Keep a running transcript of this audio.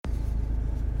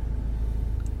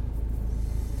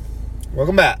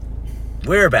Welcome back.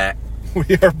 We're back.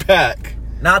 We are back.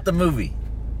 Not the movie.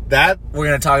 That We're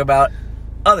going to talk about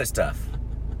other stuff.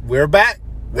 we're back.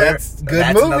 That's good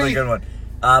That's movie. another good one.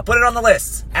 Put it on the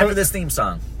list after this theme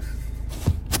song.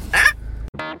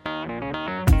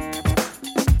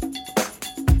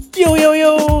 Yo, yo,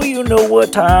 yo, you know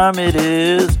what time it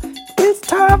is. It's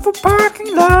time for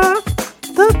Parking Lot,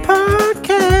 the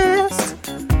podcast.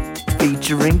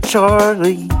 Featuring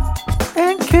Charlie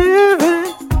and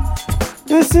Kevin.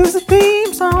 This is the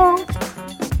theme song.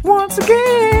 Once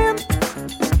again,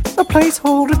 a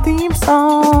placeholder theme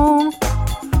song.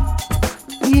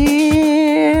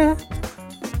 Yeah.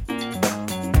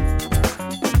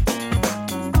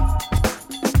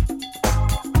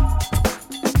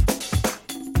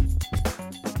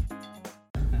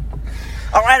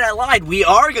 All right, I lied. We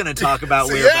are going to talk about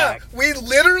We're Back. We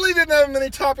literally didn't have a mini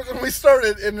topic when we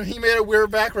started, and he made a We're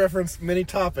Back reference, mini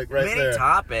topic right there. Mini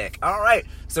topic. All right.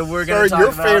 So we're going to talk your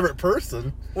about favorite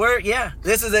person.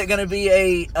 This is going to be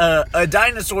a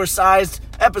dinosaur-sized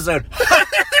episode.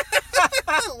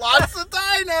 Lots of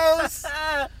dinos.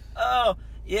 Oh,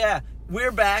 yeah.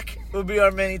 We're Back will be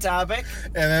our mini topic.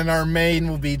 And then our main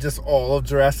will be just all of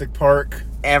Jurassic Park.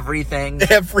 Everything.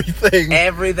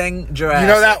 Everything Jurassic. You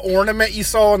know that ornament you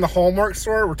saw in the Hallmark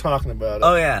store? We're talking about it.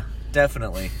 Oh, yeah.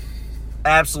 Definitely.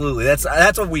 Absolutely. That's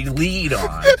what we lead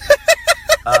on.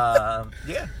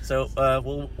 Yeah. So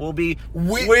we'll be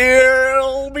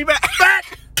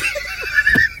back.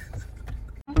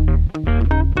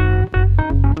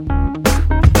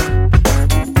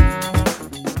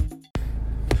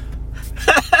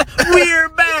 We're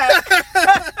back.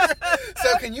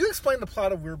 So can you explain the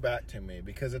plot of We're Back to me?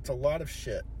 Because it's a lot of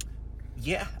shit.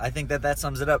 Yeah, I think that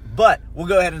sums it up. But we'll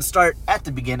go ahead and start at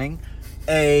the beginning.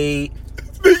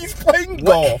 He's playing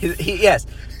golf. Yes.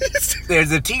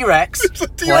 There's a T-Rex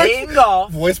playing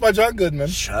golf. Voiced by John Goodman.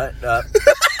 Shut up.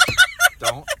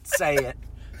 Don't say it.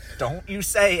 Don't you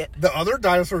say it. The other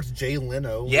dinosaur's Jay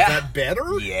Leno. Yeah. Is that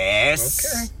better? Yes.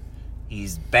 Okay.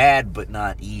 He's bad but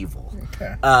not evil.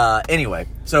 Okay. Anyway,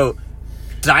 so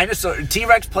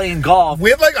T-Rex playing golf.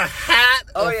 With like a hat,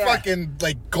 yeah. fucking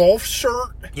like golf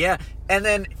shirt. Yeah. And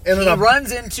then And he then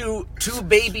runs into two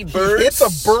baby birds. He hits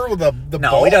a bird with the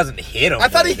No, ball. he doesn't hit him. I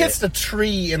thought he hits the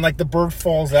tree and like the bird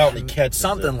falls out and he catches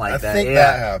something it. like that. I think yeah.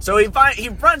 that happened. So he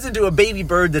runs into a baby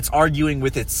bird that's arguing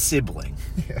with its sibling.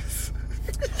 Yes.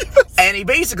 And he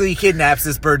basically kidnaps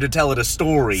this bird to tell it a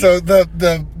story. So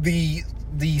the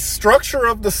structure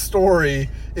of the story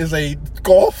is a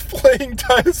golf playing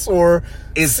dinosaur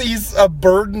sees a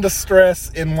bird in distress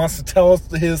and wants to tell us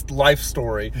his life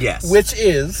story. Yes. Which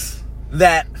is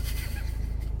that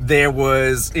there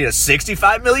was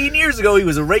 65 million years ago, he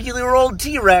was a regular old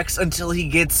T-Rex until he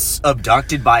gets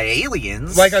abducted by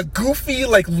aliens. like a goofy,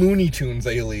 like Looney Tunes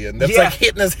alien that's like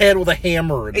hitting his head with a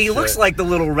hammer. And he shit. looks like the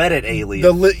little Reddit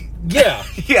alien. Yeah.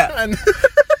 Yeah.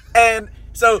 And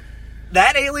so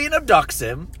that alien abducts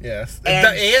him. Yes.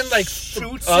 And like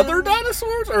shoots other him?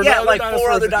 dinosaurs? Or Yeah, the like dinosaurs?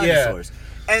 4 other Yeah. dinosaurs.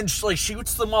 And like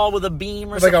shoots them all with a beam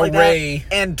or Like something a like ray.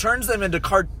 that. And turns them into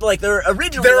they're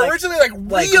originally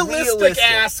realistic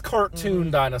ass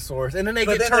cartoon dinosaurs, and then they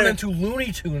get turned into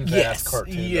Looney Tunes ass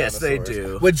cartoon Yes, dinosaurs. they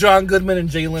do. With John Goodman and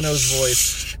Jay Leno's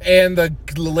voice, and the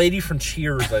lady from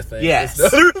Cheers, I think. Yes,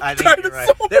 is the I think you're right.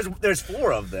 dinosaur. There's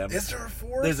 4 of them. Is there a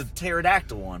 4th? There's a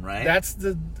pterodactyl one, right? I don't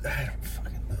fucking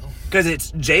know. Because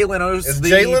it's Jay Leno's It's the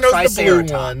Jay Leno's the blue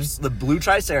Triceratops. The blue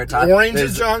Triceratops. Orange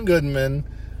is John Goodman.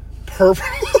 Purple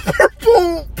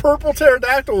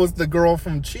pterodactyl was the girl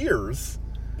from Cheers.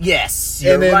 Yes,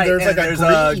 you're And then right. there's and like there's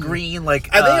a a green I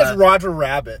think it's Roger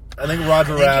Rabbit. I think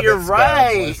Roger Rabbit. You're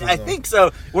right. I think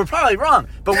so. We're probably wrong,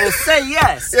 but we'll say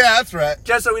yes. Yeah, that's right.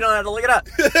 Just so we don't have to look it up.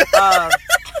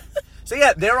 So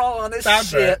yeah, they're all on this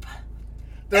ship. Right.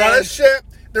 They're on this ship.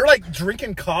 They're like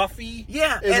drinking coffee.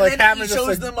 Yeah, and like then he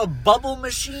shows them a bubble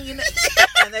machine,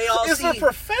 and they all Is see. the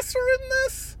professor in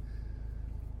this?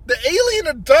 The alien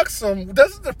abducts them.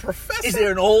 Doesn't the professor? Is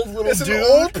there an old little It's dude? an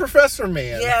old professor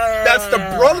man. Yeah. That's the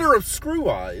brother of Screw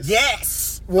Eyes.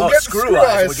 Yes. We'll get to Screw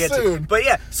Eyes we'll get soon. To. But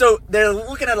yeah, so they're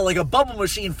looking at it like a bubble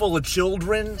machine full of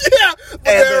children. Yeah.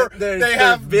 And they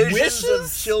have visions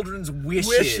wishes? of children's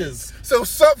wishes. So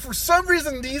for some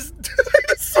reason, these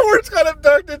dinosaurs got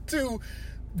abducted to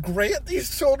grant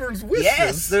these children's wishes.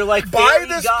 Yes, they're like by fairy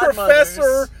this godmothers.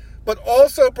 professor, but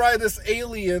also by this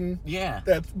alien. Yeah.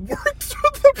 That works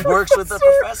with the professor. Works with the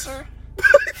professor?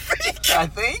 I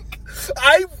think.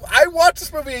 I watched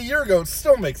this movie a year ago. It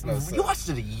still makes no sense. You watched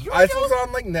it a year ago? I was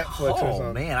on like Netflix or something.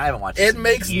 Oh man, I haven't watched it. It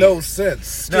makes no sense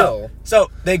still. No.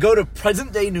 So they go to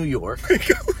present day New York.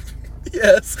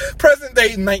 Yes, present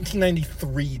day in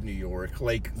 1993 New York.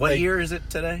 What year is it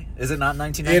today? Is it not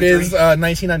 1993? It is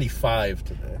 1995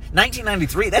 today.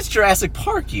 1993. That's Jurassic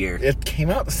Park year. It came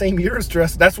out the same year as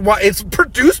Jurassic. That's why it's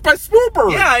produced by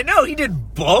Spielberg. Yeah, I know. He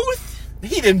did both.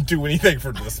 He didn't do anything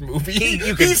for this movie.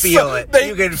 You can feel it. They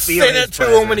you can feel sent it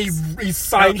to him, and he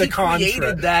signed the contract. He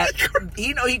created that.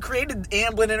 He created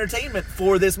Amblin Entertainment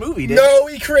for this movie. No,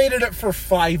 he created it for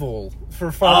Fievel. For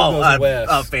Fievel Goes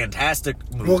West. A fantastic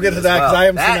movie. We'll get to that because I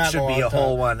haven't seen that. That should be a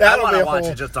whole one. I want to watch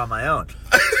it just on my own.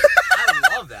 I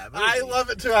love that movie. I love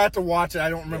it too. I have to watch it.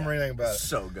 I don't remember anything about it.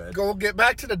 So good. Go get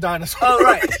back to the dinosaur. Oh,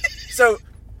 right. So,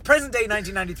 present day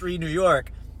 1993 New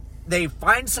York. They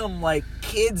find some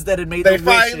kids that had made the wishes.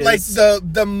 They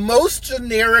find the most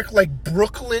generic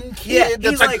Brooklyn kid. Yeah,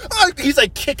 he's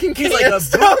kicking he's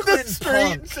cans a down Brooklyn the street.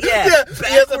 punk. Yeah,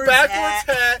 he has a backwards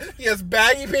hat. He has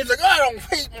baggy pants. I don't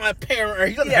hate my parents. Or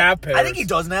he doesn't have parents. I think he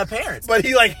doesn't have parents, but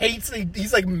he hates.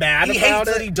 He's mad about it. He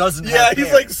hates that he doesn't. Yeah, have he's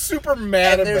parents. super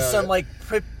mad and about it. There's some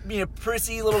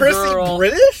prissy little girl.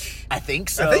 British? I think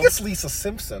so. I think it's Lisa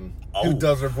Simpson who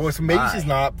does her voice. Maybe she's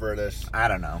not British. I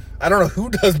don't know. I don't know who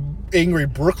does Angry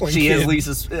Brooklyn. She kid. is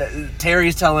Lisa.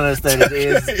 Terry's telling us that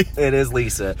it is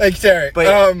Lisa. Thanks, Terry.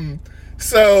 But,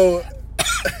 so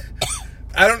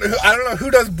I don't know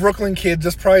who does Brooklyn Kid.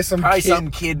 Just probably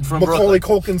some kid from Macaulay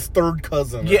Brooklyn. Culkin's third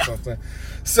cousin or something.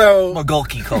 So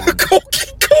McGulky Culkin.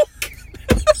 McGulky Culkin.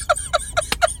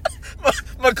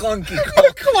 McClunky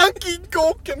Culkin. McClunky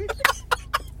Culkin.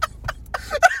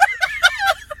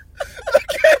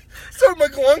 Okay, so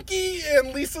McClunky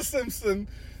and Lisa Simpson,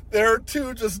 they're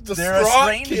two just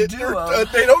distraught kids.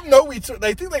 They don't know each other.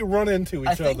 They think they run into each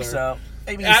other. I think so.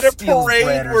 Maybe at a parade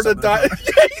where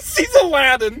he sees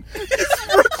Aladdin. It's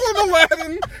Brooklyn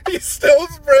Aladdin. He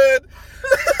steals bread.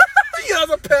 He has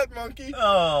a pet monkey.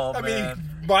 Oh, I man. mean,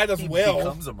 he might as well. He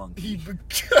becomes a monkey. He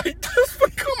does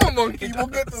become a monkey. We'll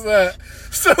get to that.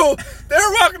 So,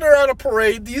 they're walking around a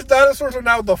parade. These dinosaurs are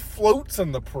now the floats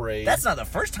in the parade. That's not the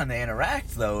first time they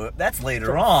interact, though. That's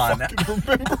later on.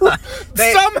 Remember?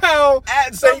 Somehow,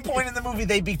 at some point in the movie,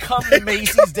 they become the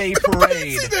Macy's Day Parade.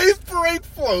 Macy's Day Parade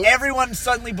floats. Everyone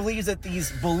suddenly believes that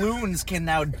these balloons can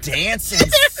now dance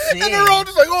and sing. And they're all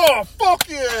just oh, fuck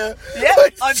yeah. Yeah,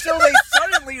 until they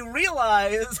suddenly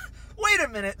realize, wait a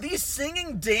minute, these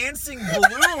singing, dancing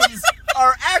balloons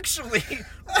are actually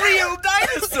real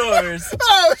dinosaurs.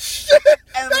 Oh, shit.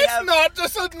 And that's not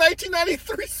just a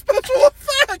 1993 special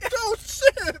effect. Oh,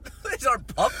 shit. These are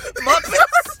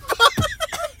Muppets.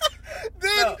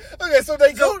 Then, okay, so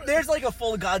they go. There's a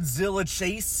full Godzilla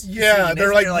chase. Yeah, they're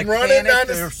running panicked,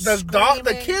 down.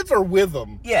 The kids are with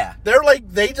them. Yeah, they're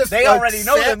they already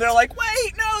know them. They're like,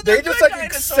 wait, no, they just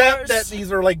accept that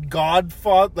these are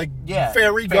godfather,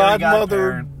 fairy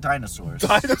godmother dinosaurs.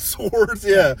 Dinosaurs,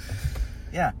 yeah.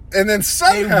 Yeah. And then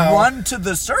somehow they run to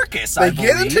the circus. They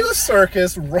get into the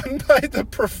circus, run by the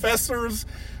professor's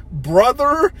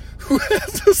brother who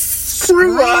has a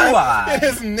screw eye. And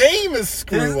his name is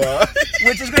Screw Eye.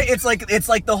 Which is great. It's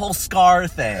like the whole Scar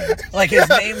thing. His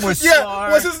name was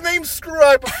Scar. Was his name Screw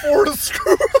Eye before the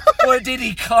Screw Eye? Or did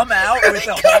he come out with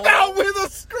a hole? Out with a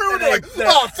screw eye.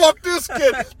 Oh, fuck this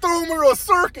kid. Throw him in a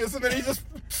circus, and then he just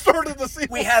started the scene.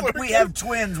 We have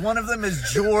twins. One of them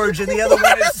is George, and the other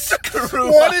one is Screw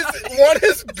Eye. One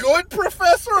is good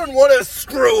professor, and one is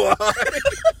Screw Eye.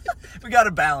 We got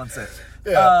to balance it.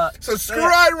 Yeah. So Screw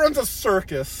Eye runs a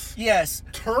circus. Yes.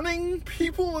 Turning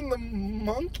people into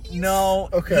monkeys? No.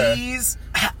 Okay.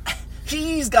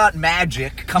 He's got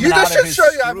magic coming out of his show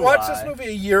you. I watched this movie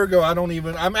a year ago. I'm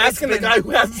asking the guy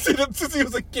who hasn't seen it since he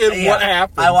was a kid what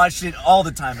happened. I watched it all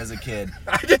the time as a kid.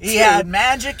 He had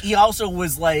magic. He also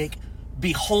was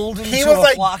beholden to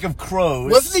a flock of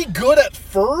crows. Wasn't he good at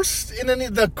first? And then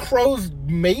the crows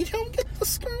made him get the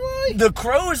Screw Eye? The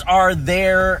crows are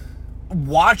there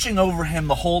watching over him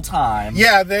the whole time.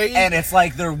 Yeah, and it's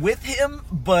they're with him,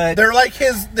 but they're like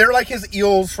his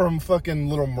eels from fucking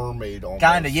Little Mermaid almost.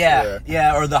 Kinda,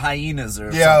 yeah, or the hyenas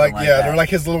or something that. They're like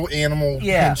his little animal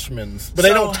henchmen. But they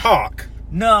don't talk.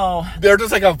 No. They're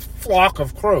just like a flock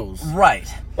of crows.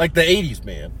 Right. Like the 80s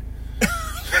man.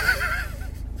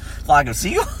 Flock of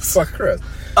seagulls? Fuck Chris.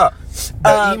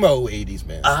 The emo 80s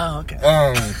man. Oh,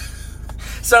 okay.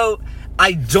 So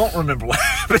I don't remember what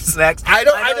happens next. I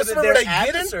just remember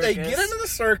they get into the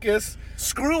circus.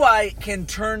 Screw Eye can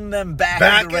turn them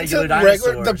back into regular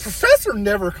dinosaurs. The professor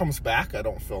never comes back, I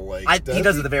don't feel like. He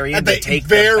does at the very end. At the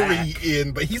very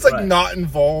end, but he's like not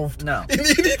involved in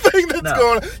anything that's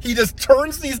going on. He just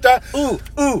turns these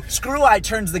Screw Eye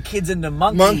turns the kids into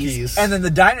monkeys. And then the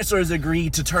dinosaurs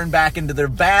agree to turn back into their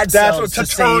bad selves to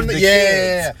save the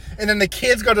kids. And then the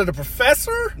kids go to the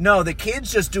professor? No, the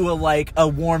kids just do a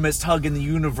warmest hug in the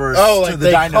universe to the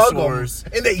dinosaurs.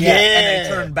 And they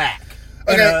turn back.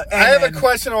 Okay, I have a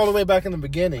question all the way back in the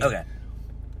beginning. Okay.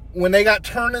 When they got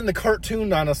turned into cartoon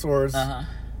dinosaurs,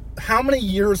 how many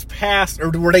years passed, or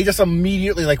were they just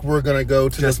immediately like, we're going to go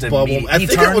to this bubble? I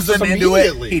think it was just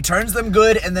immediately. He turns them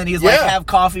good, and then he's like, have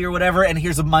coffee or whatever, and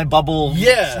here's my bubble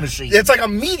machine. It's like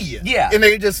immediate. Yeah. And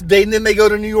then they go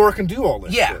to New York and do all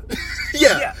this shit.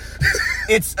 Yeah.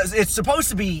 It's supposed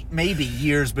to be maybe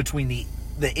years between the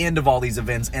end of all these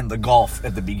events and the golf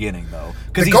at the beginning, though.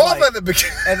 The golf at the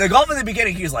beginning. And the golf at the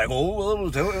beginning, he's like,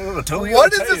 "Oh, tell me."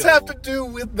 What does this have to do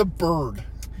with the bird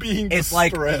being It's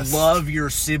distressed? like love your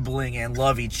sibling and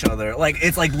love each other. Like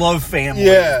it's like love family.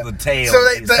 Yeah. The tale. So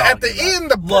at the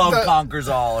end, love conquers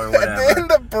all, or whatever. At the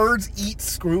end, the birds eat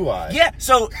Screw Eye. Yeah.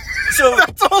 So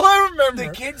that's all I remember.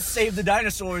 The kids save the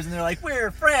dinosaurs, and they're like,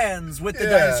 "We're friends with the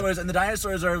dinosaurs," and the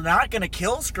dinosaurs are not going to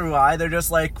kill Screw Eye. They're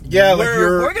just like,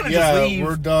 we're going to just leave.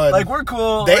 We're done. Like we're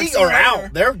cool. They are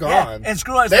out. They're gone. Yeah. And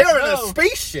Screw Eye's they like, are in a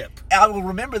spaceship. I will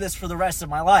remember this for the rest of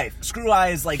my life. Screw Eye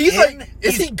is like,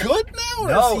 is he good now?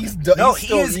 No, he's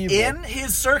he is evil. In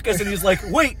his circus, and he's like,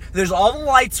 wait, there's all the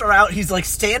lights are out. He's like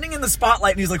standing in the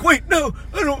spotlight, and he's like, wait, no,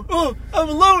 I don't. Oh, I'm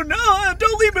alone. No,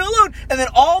 don't leave me alone. And then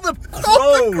all the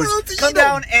crows come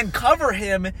down and cover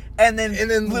him, and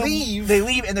then leave. They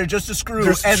leave, and they're just a screw.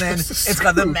 Then it's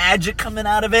got the magic coming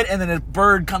out of it, and then a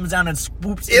bird comes down and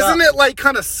swoops it up. Isn't it like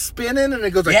kind of spinning, and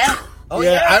it goes like, Oh,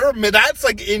 yeah. I remember that's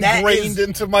like ingrained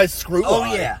into my Screw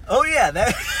Eye. Oh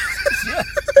yeah.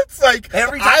 It's like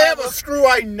every time I have a Screw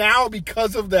Eye now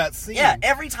because of that scene. Yeah,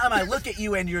 every time I look at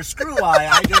you and your Screw Eye,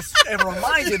 I just am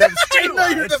reminded of Screw Eye.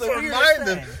 You're just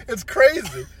reminded. It's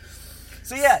crazy.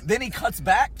 So yeah, then he cuts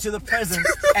back to the present,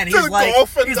 and he's like,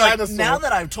 now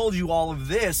that I've told you all of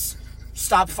this,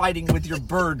 stop fighting with your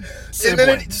bird sibling. And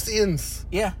then it just ends.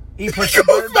 Yeah. He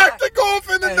goes back to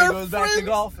golfing, and he goes back to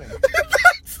golfing.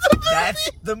 That's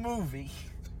the movie.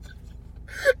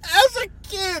 As a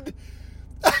kid,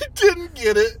 I didn't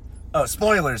get it. Oh,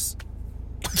 spoilers.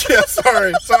 Yeah,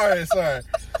 sorry.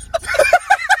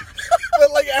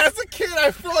 But like as a kid,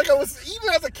 I feel like even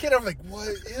as a kid, I'm like, why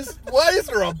is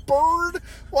there a bird?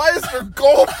 Why is there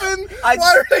golfing? Why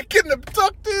are they getting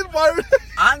abducted?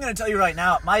 I'm going to tell you right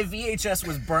now, my VHS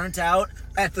was burnt out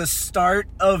at the start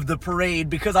of the parade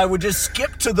because I would just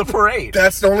skip to the parade.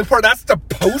 That's the only part. That's the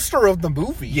poster of the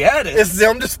movie. Yeah, it is. It's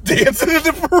them just dancing in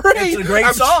the parade. It's a great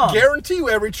song. I guarantee you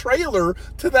every trailer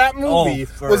to that movie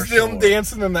was them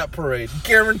dancing in that parade.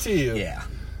 Guarantee you. Yeah.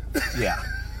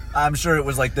 I'm sure it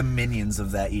was like the Minions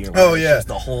of that year. Oh yeah,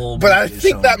 the whole. But I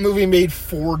think that movie made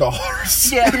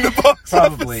 $4. Yeah, in the box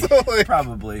probably. Office.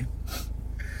 Probably.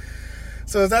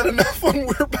 So is that enough on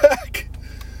We're Back?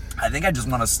 I think I just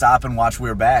want to stop and watch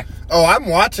We're Back. Oh, I'm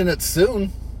watching it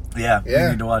soon. Yeah,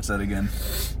 we need to watch that again.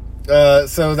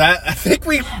 So that I think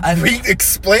we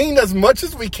explained as much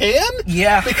as we can.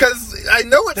 Yeah, because I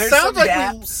know it sounds like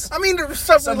gaps. there's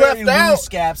stuff we left out.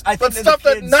 Gaps. I think but stuff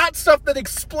not stuff that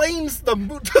explains the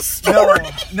story.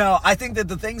 No, I think that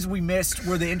the things we missed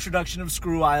were the introduction of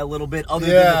Screw Eye a little bit, other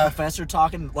than the professor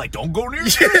talking like, "Don't go near."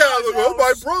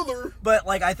 My brother. But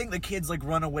like, I think the kids like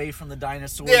run away from the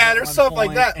dinosaurs. Yeah, there's stuff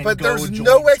like that, but there's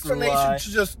no explanation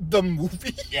to just the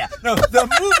movie. Yeah, no, the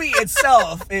movie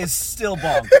itself is still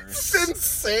bonkers. It's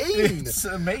insane. It's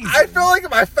amazing. I feel like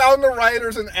if I found the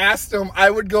writers and asked them, I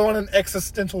would go on an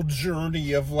existential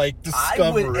journey of like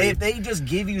discovery. If they just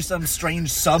give you some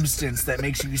strange substance that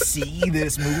makes you see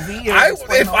this movie.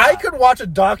 If I could watch a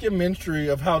documentary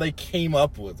of how they came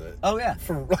up with it. Oh yeah.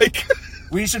 For like,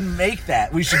 we should make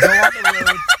that. We should go on the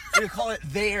road. We call it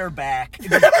They're Back.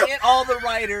 Get all the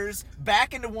writers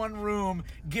back into one room,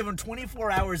 give them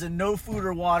 24 hours and no food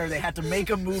or water. They had to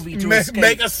make a movie to escape.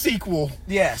 Make a sequel.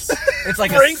 Yes. It's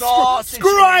like a Saw situation.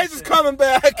 Screw Eyes is coming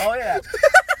back. Oh, yeah.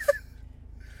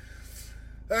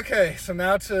 Okay, so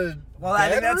now to I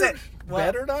think that's it.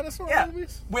 Better dinosaur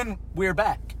movies? When We're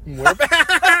Back. We're back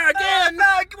again.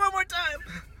 One more time.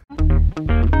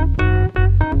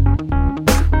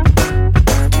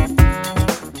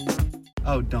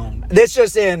 Oh, don't. This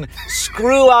just in.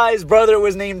 Screw Eye's brother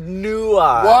was named New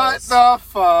Eyes. What the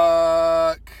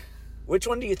fuck? Which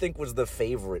one do you think was the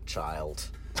favorite child?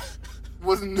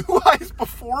 was New Eyes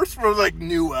before, or was like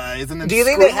New Eyes, and then Do you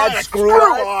think they had Screw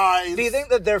Eyes? Do you think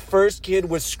that their first kid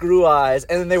was Screw Eyes,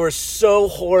 and then they were so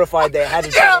horrified they had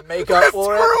to try to make up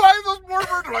for it? Screw Eyes was more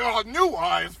virgin, like, oh, New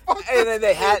Eyes. Fuck and then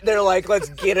they're like, let's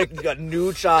get a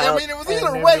new child. I mean, it was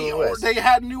either way, or they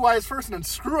had New Eyes first, and then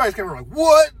Screw Eyes came like,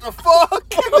 what the fuck?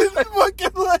 And then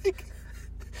fucking like...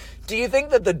 Do you think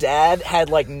that the dad had,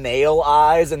 like, nail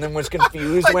eyes and then was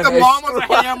confused like when the mom was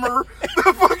a hammer,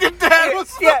 the fucking dad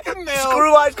was fucking nail.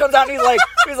 Screw Eyes comes out and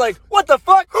he's like, what the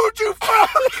fuck? Who'd you fuck?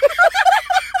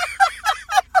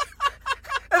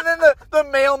 And then the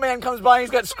mailman comes by and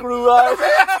he's got Screw Eyes.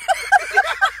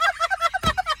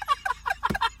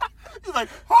 He's like,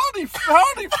 howdy,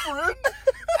 friend.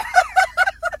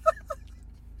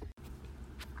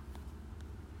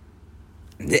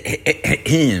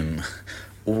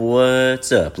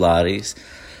 What's up, Lotties?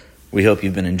 We hope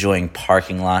you've been enjoying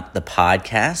Parking Lot, the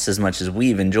podcast, as much as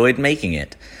we've enjoyed making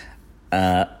it.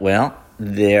 Well,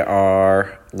 there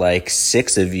are like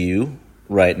 6 of you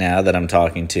right now that I'm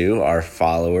talking to, our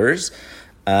followers.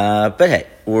 But hey,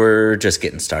 we're just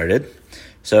getting started.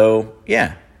 So,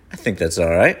 yeah, I think that's all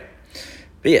right.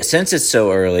 But yeah, since it's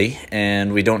so early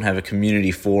and we don't have a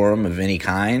community forum of any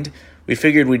kind, we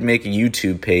figured we'd make a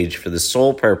YouTube page for the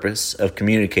sole purpose of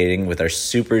communicating with our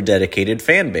super dedicated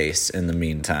fan base in the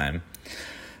meantime.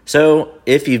 So,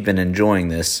 if you've been enjoying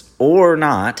this or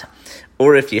not,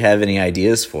 or if you have any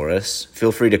ideas for us,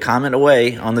 feel free to comment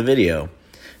away on the video.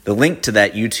 The link to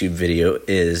that YouTube video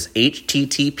is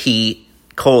http://www.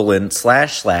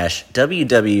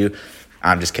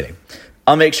 I'm just kidding.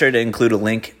 I'll make sure to include a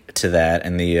link to that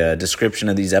in the description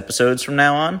of these episodes from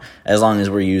now on, as long as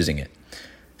we're using it.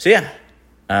 So yeah,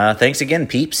 thanks again,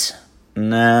 peeps.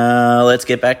 Now let's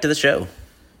get back to the show.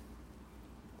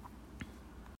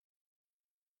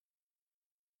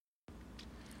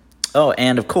 Oh,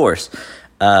 and of course,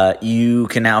 you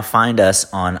can now find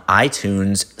us on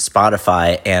iTunes,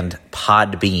 Spotify, and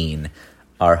Podbean,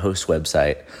 our host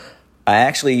website. I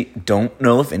actually don't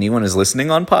know if anyone is listening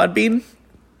on Podbean,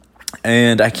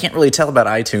 and I can't really tell about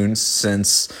iTunes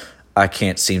since I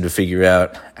can't seem to figure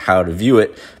out how to view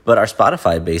it, but our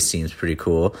Spotify base seems pretty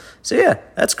cool. So yeah,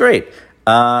 that's great.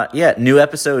 New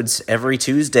episodes every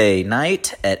Tuesday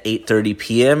night at 8:30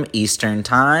 p.m. Eastern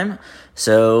Time.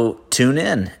 So tune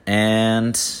in,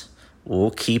 and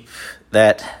we'll keep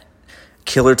that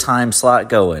killer time slot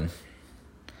going.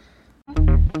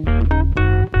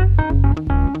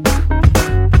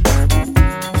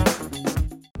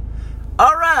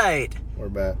 All right. We're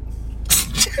back.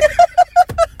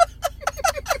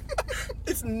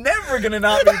 It's never gonna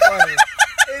not be funny.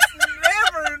 It's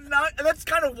never not. That's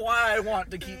kind of why I want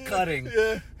to keep cutting.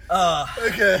 Yeah.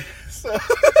 Okay. So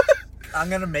I'm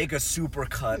gonna make a super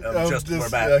cut of we're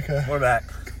back. Okay. We're back.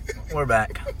 We're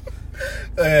back.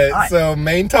 Okay. Right. So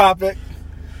main topic.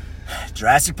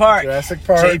 Jurassic Park.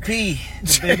 JP.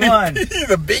 The big one.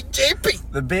 The big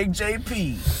JP. The big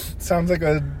JP. Sounds like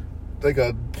a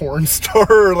porn star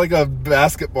or like a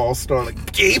basketball star. Like,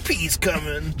 JP's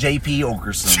coming. JP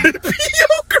Okerson. JP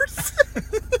Okerson.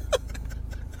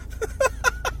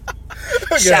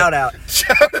 Okay. Shout out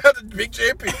to Big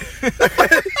JP.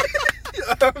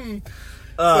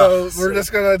 So we're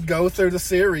just gonna go through the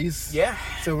series. Yeah.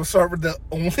 So we'll start with the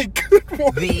only good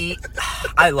one.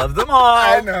 I love them all.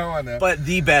 I know. But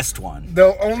the best one.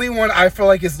 The only one I feel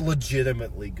like is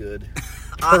legitimately good.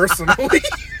 Personally.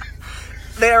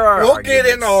 There are We'll arguments.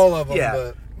 get in all of them. Yeah.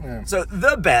 But, yeah. So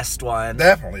the best one.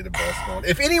 Definitely the best one.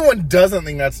 If anyone doesn't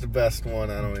think that's the best one,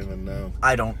 I don't even know.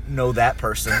 I don't know that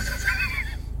person.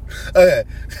 Okay.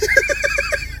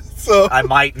 So I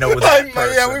might know that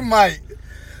person. Yeah, we might.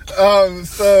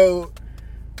 So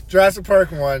Jurassic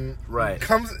Park 1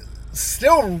 comes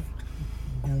still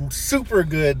super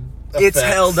good effects. It's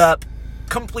held up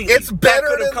completely. It's better that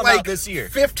could have than come out this year.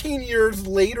 15 years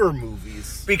later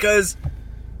movies. Because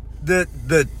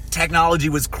the technology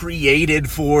was created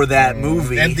for that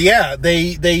movie. And yeah,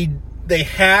 they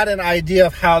had an idea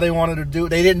of how they wanted to do it.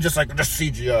 They didn't just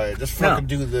CGI it. Just fucking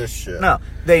do this shit. No.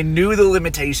 They knew the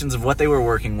limitations of what they were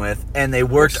working with, and they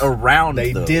worked around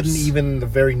those. They didn't even the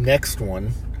very next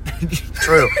one.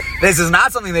 True. This is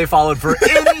not something they followed for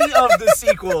any of the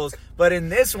sequels, but in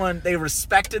this one, they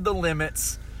respected the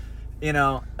limits,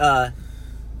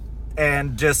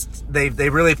 and just they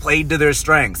really played to their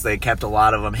strengths. They kept a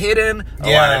lot of them hidden,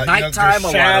 a lot of nighttime,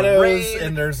 a lot of rain,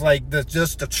 and there's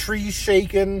just the trees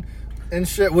shaking and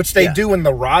shit, which they do in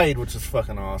the ride, which is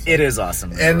fucking awesome. It is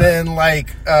awesome. And then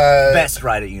best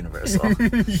ride at Universal,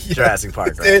 Jurassic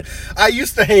Park ride. I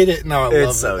used to hate it, now I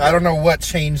love so it. good. I don't know what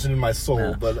changed in my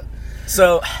soul, but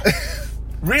so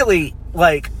really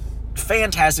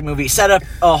fantastic movie. Set up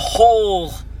a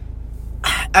whole...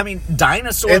 I mean,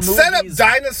 dinosaur movies... It set up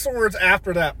dinosaurs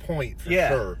after that point, for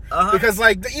sure. Uh-huh. Because,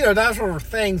 like, you know, dinosaurs were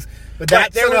things, but Right,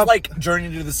 that there set was, up... like,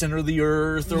 Journey to the Center of the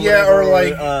Earth, or yeah, whatever.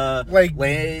 or, like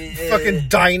fucking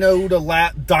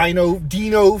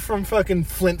Dino from fucking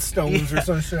Flintstones or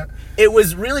some shit. It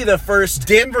was really the first...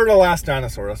 Denver the Last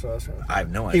Dinosaur, that's what I was trying to say. I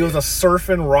have no idea. He was a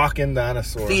surfing, rocking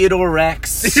dinosaur. Theodore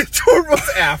Rex. Theodore was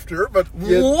after, but...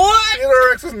 What? Theodore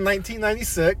Rex was in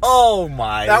 1996. Oh,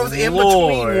 my That was in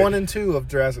Lord. between 1 and 2 of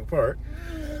Jurassic Park.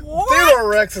 What? Theodore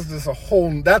Rex is just a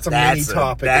whole... That's a mini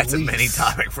topic. That's at a least. mini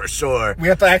topic for sure. We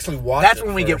have to actually watch That's it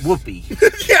when we get first.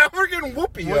 Whoopi. Yeah, we're getting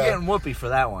Whoopi. We're getting Whoopi for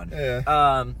that one.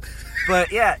 Yeah.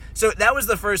 But yeah, so that was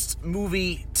the first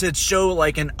movie to show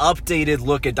like an updated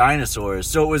look at dinosaurs.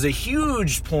 So it was a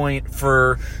huge point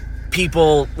for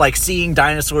people like seeing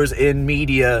dinosaurs in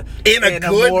media in a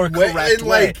good more way. correct In,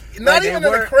 way. like, not Like, even they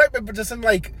in a weren't- correct way, but just in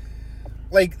like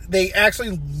they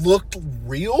actually looked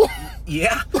real.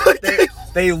 Yeah,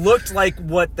 they looked like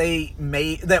what they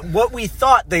made, that what we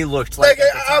thought they looked like. Like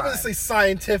at the time. obviously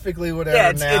scientifically, whatever.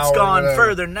 Yeah, now it's or gone whatever.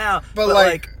 further now. But, But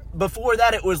like, before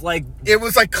that, it was like It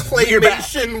was like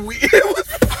claymation. It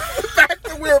was back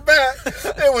to we're back.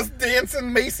 It was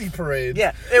dancing Macy parade.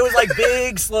 yeah, it was like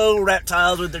big, slow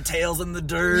reptiles with their tails in the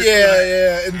dirt.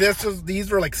 Yeah. And these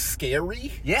were like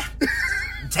scary. Yeah.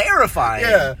 Terrifying.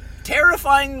 Yeah.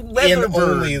 Terrifying leather And birds.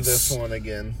 only this one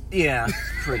again. Yeah,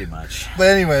 pretty much. But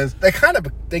anyways, they kind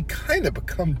of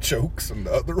become jokes in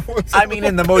the other ones. I mean,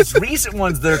 in the most recent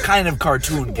ones, they're kind of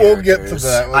cartoon characters. We'll get to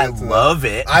that. I love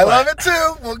it. I but love it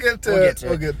too. We'll get to it.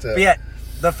 We'll get to it. But yeah,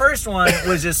 the first one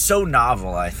was just so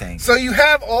novel, I think. So you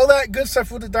have all that good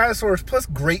stuff with the dinosaurs, plus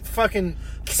great fucking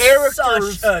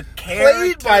characters Such a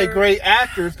played by character. great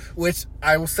actors, which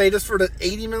I will say this for the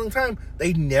 80 millionth time,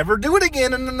 they never do it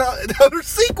again in the other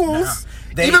sequels.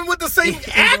 They- even with the same even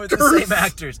actors. with the same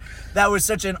actors. That was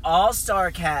such an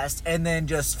all-star cast, and then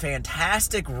just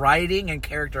fantastic writing and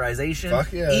characterization.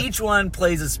 Fuck yeah. Each one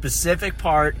plays a specific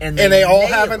part, and And they all nail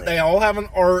have it. they all have an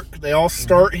arc. They all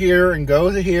start here and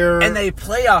go to here. And they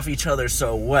play off each other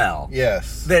so well.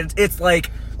 yes. That it's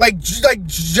like Like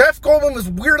Jeff Goldblum is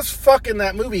weird as fuck in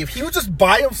that movie. If he was just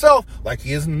by himself, like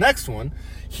he is in the next one,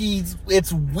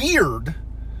 it's weird.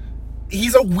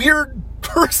 He's a weird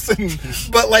person.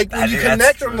 But like when you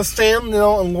connect him to Sam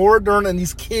Neill and Laura Dern and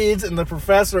these kids and the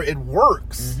professor, it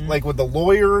works. Like with the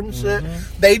lawyer and shit.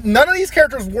 None of these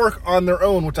characters work on their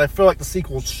own, which I feel like the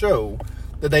sequels show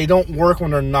that they don't work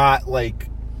when they're not like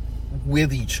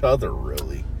with each other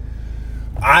really.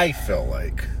 I feel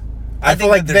like. I feel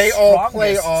think like that they're they all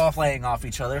play strongest off. playing off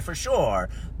each other for sure.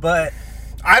 But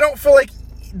I don't feel like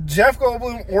Jeff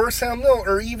Goldblum or Sam Neill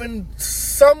are even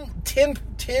some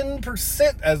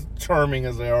 10% as charming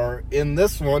as they are in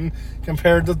this one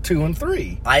compared to 2 and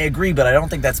 3. I agree, but I don't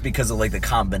think that's because of like the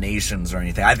combinations or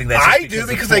anything. I think that's just I do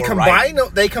because of they poor combine writing. them.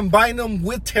 They combine them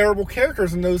with terrible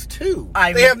characters in those two.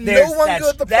 I They mean, have no there's- one that's-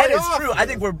 good to play That is off true. with. I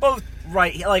think we're both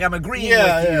right. Like I'm agreeing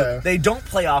Yeah, with you. yeah. They don't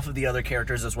play off of the other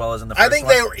characters as well as in the first I think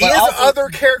one. there but is also, other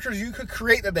characters you could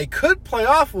create that they could play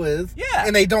off with. Yeah.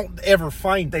 and they don't ever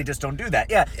find. They just don't do that.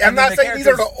 Yeah, I'm And then not saying these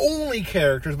are the characters- only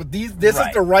characters, but this is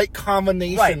Right. the right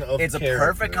combination Right, of it's a characters.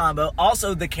 perfect combo.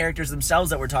 Also, the characters themselves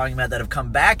that we're talking about that have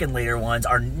come back in later ones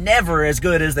are never as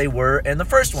good as they were in the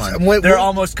first one. They're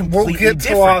almost completely We'll get to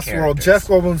different Lost characters. World. Jeff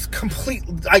Goldblum's complete.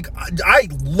 I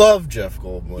love Jeff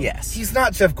Goldblum. Yes. he's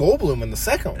not Jeff Goldblum in the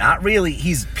second one. Not really.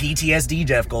 He's PTSD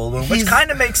Jeff Goldblum, which He's-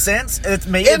 kind of makes sense. It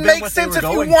may It have been makes what they sense were if you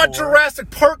going want for. Jurassic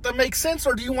Park to make sense,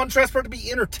 or do you want Jurassic Park to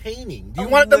be entertaining? Do you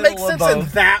A want it to make little of sense in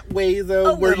both. that way,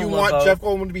 though, A where you little of want both. Jeff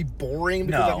Goldblum to be boring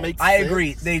because No, that makes I sense?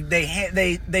 agree.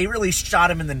 They really shot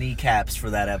him in the kneecaps for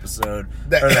that episode.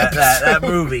 That Or that episode.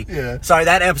 movie. Yeah. Sorry,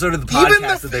 that episode of the Even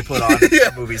podcast the- that they put on Yeah.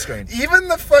 the movie screen. Even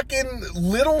the fucking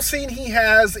little scene he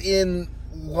has in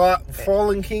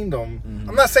Fallen Kingdom,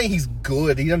 I'm not saying he's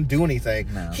good. He doesn't do anything.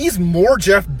 No. He's more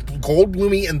Jeff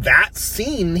Goldblum-y in that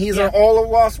scene. He's in all of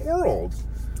Lost World.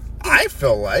 I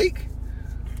feel like.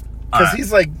 Because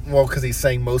he's like, because he's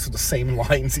saying most of the same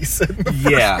lines he said in the first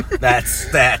Yeah,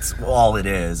 that's all it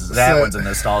is. That So- one's a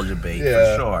nostalgia bait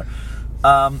Yeah. for sure.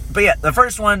 But yeah, the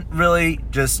first one really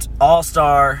just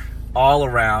all-star, all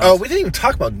around. Oh, we didn't even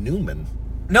talk about Newman.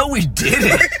 No, we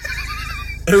didn't.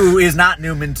 Who is not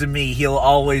Newman to me? He'll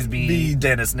always be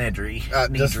Dennis Nedry,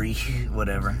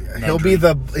 whatever. He'll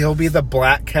Nedry. be the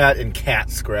black cat in Cat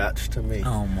Scratch to me.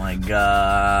 Oh my god!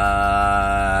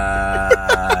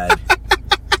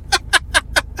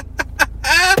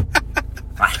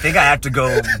 I think I have to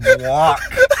go walk.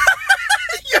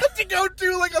 You have to go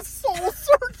do like a soul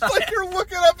search, like you're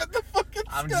looking up at the fucking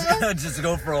I'm just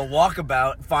go for a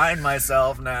walkabout, find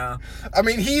myself now. I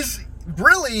mean, he's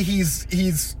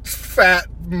fat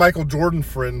Michael Jordan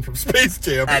friend from Space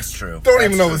Jam. That's true. Don't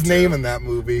even know his name in that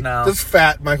movie. No. Just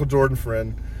fat Michael Jordan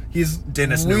friend. He's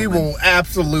Dennis We Newman. will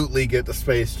absolutely get to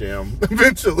Space Jam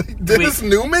eventually. Dennis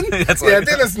Newman? That's yeah, like-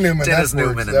 Dennis Newman. Dennis that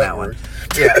Newman works, in that that one. works.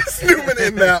 Yeah. Dennis Newman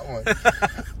in that one.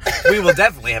 We will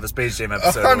definitely have a Space Jam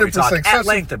episode where we talk 100%. at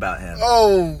length about him.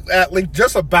 Oh, at least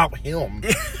just about him.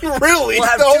 Really? We'll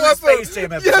have The whole two episode. Space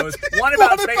Jam episodes. Yeah, One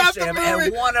about the Space Jam movie,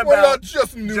 and one what about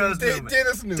just Newman. Newman.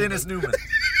 Dennis Newman. Dennis Newman.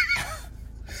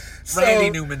 So-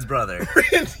 Randy Newman's brother.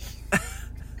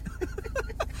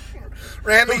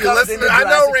 Randy, Who you comes listen. into I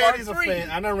know Jurassic Park Randy's a 3. fan.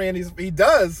 I know Randy's. He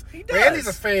does. He does. Randy's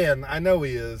a fan. I know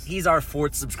he is. He's our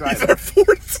fourth subscriber. He's our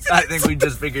fourth. I think we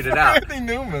just figured it out. Randy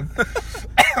Newman.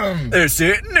 They're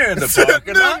sitting in the Sitting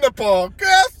parking lot. in the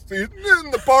podcast. Sitting in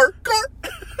the park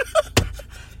car.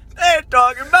 They're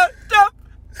talking about stuff.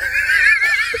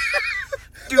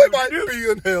 They might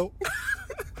be in hell.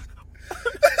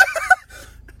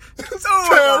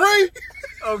 Terry.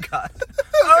 Oh, God.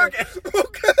 Okay.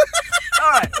 Okay. All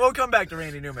right. We'll come back to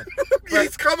Randy Newman.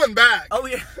 He's coming back. Oh,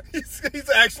 yeah. He's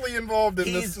actually involved in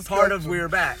this. He's part of discussion. We're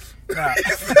Back. No.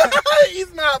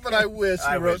 He's not, but I wish he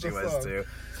I wrote wish he the was, song. too.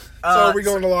 So are we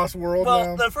going to Lost World Well,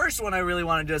 now? the first one I really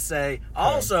want to just say,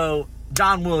 also,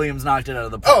 John Williams knocked it out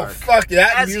of the Oh, park. fuck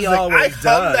that As he music. I always hum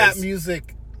that does.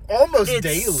 music almost It's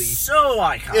daily. so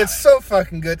iconic. It's so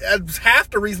fucking good. It's half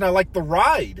the reason I like the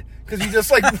ride. Because you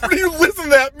just like, you listen to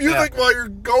that music while you're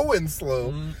going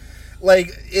slow. Mm-hmm. Like,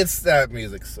 that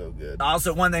music's so good.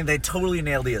 Also, one thing, they totally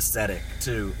nailed the aesthetic,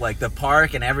 too. Like, the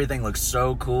park and everything looks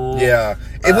so cool. Yeah.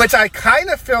 Which I kind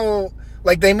of feel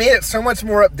like they made it so much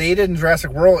more updated in Jurassic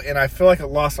World, and I feel like it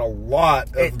lost a lot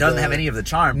of It doesn't have any of the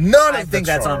charm. None I of the think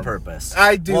that's on charm. purpose.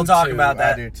 I do, We'll talk too. about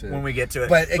that I do, too. when we get to it.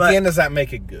 But again, does that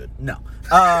make it good? No.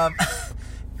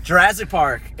 Jurassic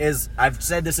Park is, I've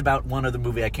said this about one other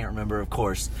movie I can't remember, of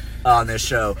course, on this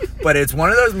show, but it's one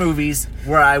of those movies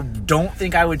where I don't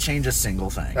think I would change a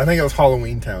single thing. I think it was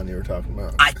Halloween Town you were talking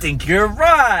about. I think you're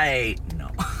right.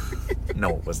 No.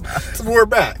 No, it was not. So we're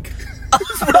back.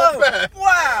 Oh,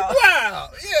 wow. Wow.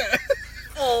 Yeah.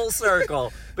 Full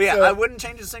circle. But yeah, So, I wouldn't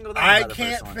change a single thing I about the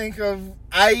can't first one. think of...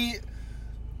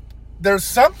 There's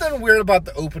something weird about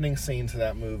the opening scene to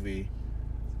that movie.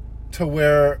 To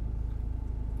where...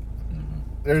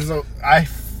 There's a...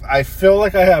 I feel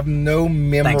like I have no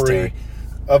memory Terry.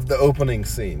 of the opening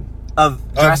scene. Of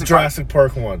Jurassic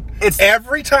Park 1. It's-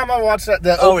 every time I watch that Oh,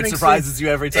 it opening surprises scene,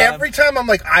 you every time? Every time I'm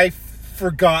like, I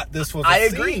forgot this was a I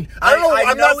agree. scene. I don't know.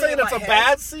 I'm know not it saying in it's my a head.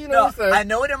 bad scene or No, anything. I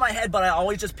know it in my head, but I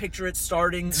always just picture it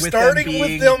starting with Starting them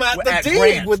with them at the dig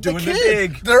Grant, with the doing kid.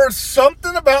 dig. There's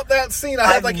something about that scene. I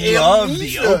have like love the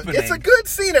amnesia. opening. It's a good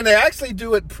scene, and they actually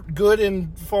do it good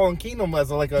in Fallen Kingdom as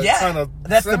like a Yeah, kind of.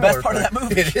 that's the best similar part of thing. that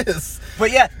movie. It is.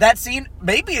 But yeah, that scene,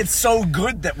 maybe it's so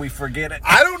good that we forget it.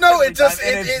 I don't know. every It just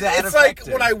time, and that it's like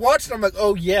effective. when I watched it, I'm like,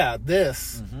 oh yeah,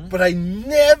 this. But I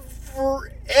never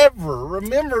ever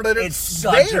remember that It's it's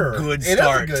such there. a good It is a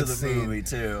start good to the scene. movie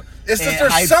too. It's just And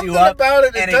there's hypes something you up, about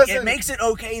it. It and doesn't. It makes it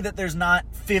okay that there's not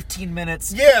 15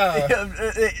 minutes. Yeah.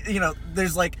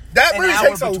 There's like That an movie hour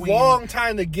takes between. a long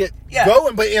time to get Yeah.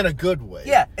 going, but in a good way.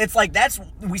 Yeah, it's like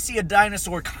we see a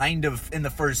dinosaur kind of in the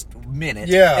first minute.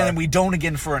 Yeah. And then we don't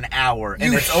again for an hour.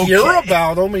 And You it's okay. hear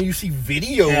about them and you see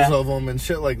videos Yeah. of them and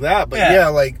shit like that. But Yeah. yeah,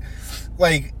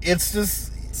 like it's just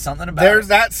Something about there's it.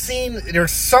 that scene.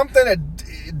 There's something that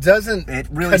doesn't It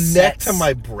really connect sets- to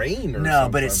my brain. Or No,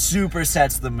 something. but it super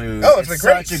sets the mood. Oh, it's a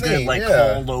great such a scene, good, like,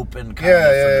 yeah. cold open kind Yeah,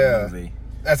 of yeah, for the movie.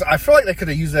 I feel like they could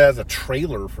have used that as a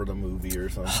trailer for the movie or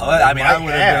something. I mean, I Might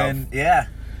would have been, yeah.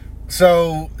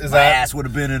 So is My that ass would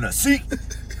have been in a seat.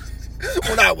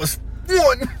 when I was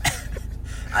 1?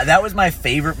 That was my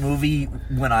favorite movie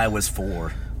when I was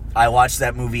 4. I watched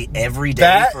that movie every day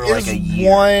That for like is a year.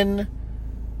 one.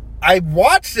 I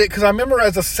watched it because I remember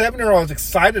as a 7-year-old I was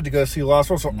excited to go see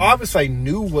Lost World, so Mm-hmm. obviously I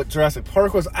knew what Jurassic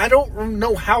Park was. I don't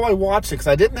know how I watched it because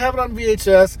I didn't have it on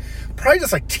VHS. Probably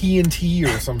just like TNT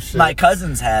or some shit. My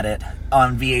cousins had it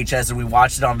on VHS and we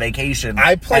watched it on vacation.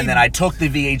 And then I took the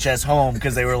VHS home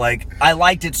because they were like, I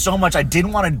liked it so much I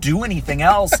didn't want to do anything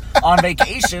else on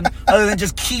vacation other than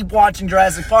just keep watching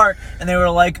Jurassic Park. And they were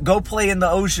like, go play in the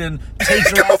ocean, take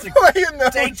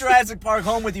Jurassic Park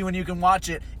home with you and you can watch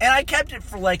it. And I kept it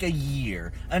for like a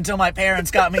year until my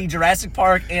parents got me Jurassic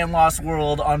Park and Lost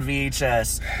World on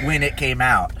VHS when it came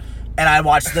out. And I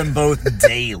watched them both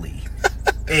daily.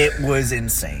 It was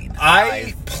insane.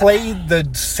 I played the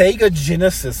Sega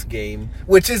Genesis game,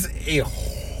 which is a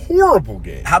horrible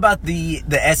game. How about the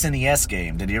SNES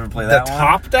game? Did you ever play The that one?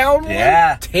 top-down one?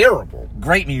 Yeah. Terrible.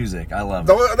 Great music. I love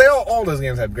it. All those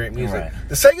games had great music. Right.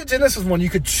 The Sega Genesis one, you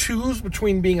could choose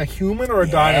between being a human or a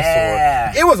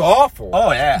Yeah. dinosaur. It was awful.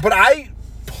 Oh, yeah. But I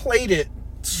played it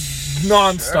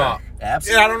nonstop. Sure.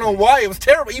 Absolutely. And I don't know why. It was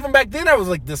terrible. Even back then, I was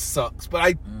like, this sucks. But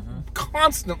I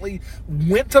constantly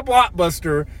went to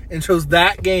Blockbuster and chose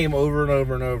that game over and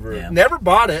over and over. Yeah. Never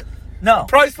bought it. No.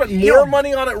 Probably spent You more know,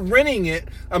 money on it renting it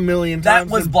a million That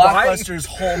times. was than buying- Blockbuster's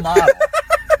whole model.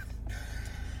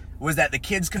 Was that the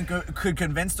kids could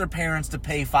convince their parents to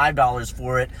pay $5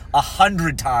 for it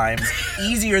 100 times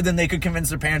easier than they could convince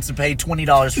their parents to pay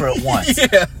 $20 for it once.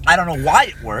 Yeah. I don't know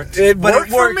why it worked. It but worked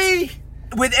it worked for me.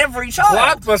 with every child.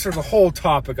 Blockbuster's a whole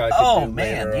topic I could Oh do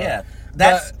man, later on. yeah.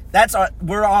 But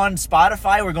We're on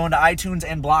Spotify. We're going to iTunes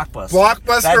and Blockbuster.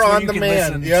 Blockbuster That's where on you can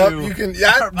demand. listen Yep, to you can.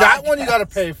 our That one you podcast. got to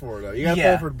pay for though. You got to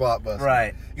Yeah. pay for Blockbuster.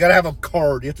 Right. You got to have a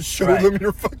card. You have to show Right. them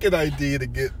your fucking ID to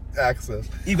get access.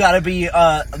 You got to be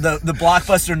the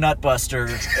Blockbuster Nutbuster.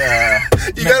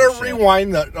 You got to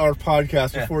rewind our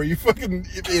podcast before you fucking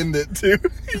end it too.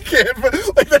 You can't.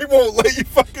 Like they won't let you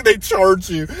fucking. They charge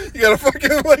you. You got to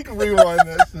fucking like rewind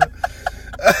that shit.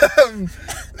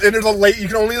 And there's a late. You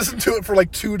can only listen to it for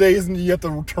like 2 days, and you have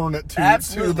to return it to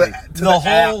Absolutely. to The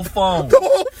whole app. phone. The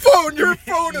whole phone. Your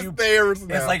phone is You- theirs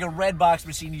now. It's like a red box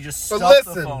machine. You just But stuff the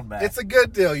listen, phone back. it's a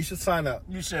good deal. You should sign up.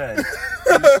 You should.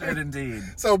 You should indeed.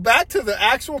 So back to the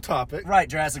actual topic. Right,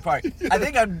 Jurassic Park. I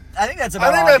think that's I about think all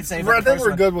I can that's- say for I the think first we're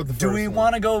one. good with the Do first we one.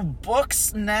 want to go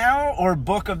books now, or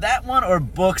book of that one, or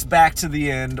books back to the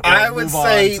end? Or I would move on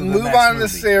say to the move next on to the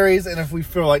movie? series, and if we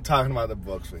feel like talking about the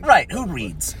books, we can. Right, who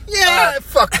reads? Yeah,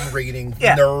 fucking reading,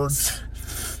 yeah. nerds.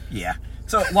 Yeah.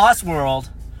 So, Lost World,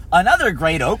 another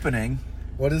great opening.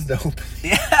 What is the opening?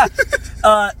 Yeah.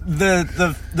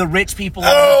 The rich people. on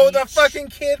Oh, the beach. fucking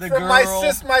kid The from girl.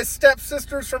 my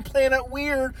stepsisters from Planet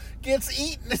Weird gets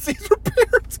eaten. It sees her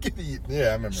parents get eaten. Yeah,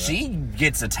 I remember She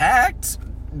gets attacked.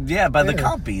 Yeah, by the Yeah.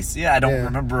 compies. Yeah, I don't Yeah.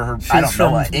 remember her. that. I don't She's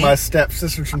know. from my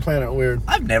stepsisters from Planet Weird.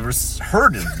 I've never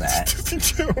heard of that. Disney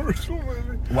Channel original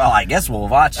movie. Well, I guess we'll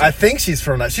watch it. I think she's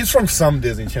from that. She's from some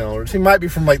Disney Channel. Or she might be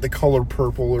from like The Color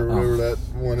Purple or whatever that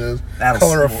one is. That was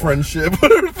Color of cool. Friendship.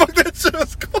 Whatever the fuck that shit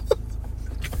is called.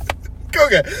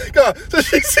 Okay, go on. So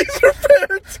she sees her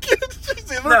parents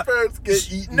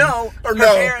get eaten. No, or her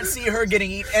no. parents see her getting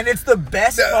eaten, and it's the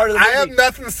best part of the I movie. have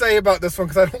nothing to say about this one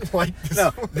because I don't like this.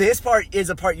 No, one. this part is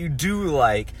a part you do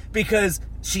like because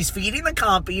she's feeding the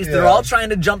compies. They're Yeah. all trying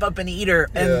to jump up and eat her,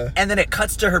 and Yeah. and then it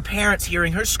cuts to her parents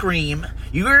hearing her scream.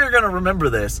 You're gonna remember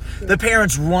this. The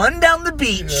parents run down the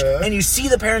beach, Yeah. and you see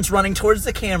the parents running towards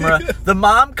the camera. The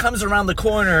mom comes around the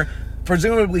corner.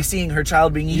 Presumably seeing her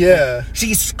child being eaten. Yeah.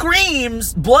 She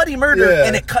screams bloody murder, Yeah.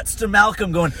 and it cuts to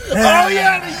Malcolm going, Oh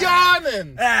yeah, the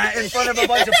yawning. in front of a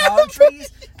bunch of palm trees,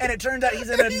 and it turns out he's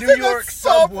in a He's New in a York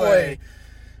subway.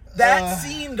 That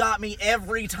scene got me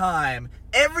every time.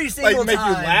 Every single make you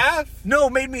time. laugh? No,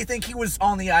 made me think he was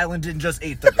on the island and just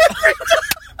ate the girl.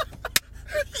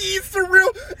 He's the real.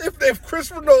 If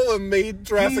Christopher Nolan made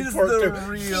Jurassic He's Park the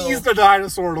 2, real- he's the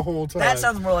dinosaur the whole time. That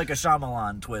sounds more like a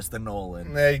Shyamalan twist than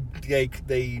Nolan. They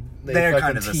They're fucking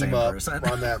kind of the team same up person.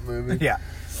 on that movie. Yeah.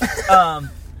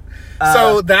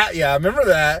 So that, I remember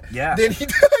that. Yeah. Then he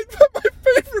died. But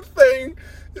my favorite thing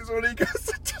is when he goes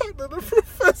to talk to the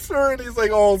professor and he's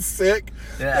like all sick.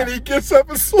 Yeah. And he gets up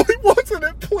and slowly walks and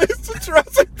it plays to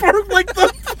Jurassic Park like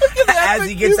the fucking As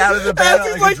he gets out of the bed,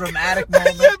 as he's like a dramatic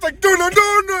moment. Yeah, it's like, no,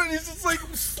 and he's just like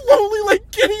slowly like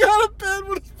getting out of bed.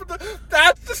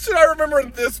 That's the shit I remember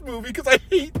in this movie because I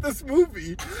hate this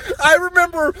movie. I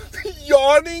remember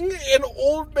yawning and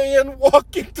old man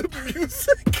walking to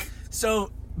music.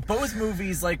 So both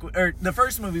movies, or the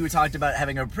first movie we talked about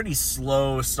having a pretty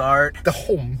slow start. The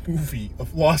whole movie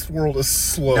of Lost World is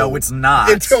slow. No, it's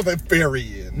not. Until the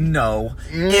very end. No,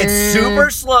 it's super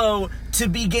slow to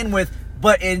begin with,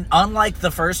 but unlike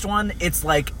the first one, it's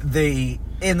like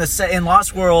in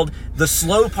Lost World, the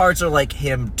slow parts are like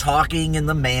him talking in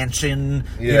the mansion.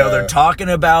 You know, Yeah. they're talking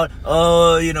about,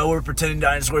 we're pretending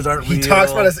dinosaurs aren't real. He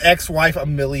talks about his ex-wife a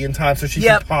million times so she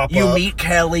can pop you up. meet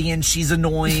Kelly and she's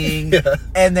annoying. Yeah.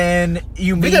 And then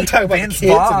you meet didn't talk about the Vince kids in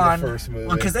the Vaughn. first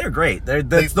movie. Because they're great. That's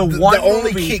The the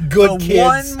only movie, good the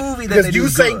kids. one movie that because they you do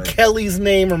saying good. Kelly's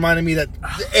name reminded me that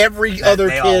every other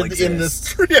they all kid in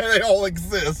exist. this. Yeah, they all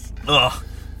exist. Ugh.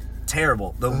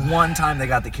 Terrible. The one time they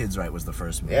got the kids right was the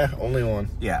first movie. Yeah, only one.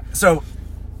 Yeah. So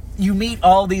you meet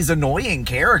all these annoying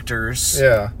characters.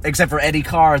 Yeah. Except for Eddie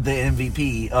Carr, the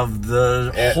MVP of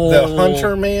the whole... The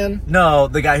Hunter Man. No,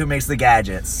 the guy who makes the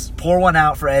gadgets. Pour one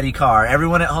out for Eddie Carr.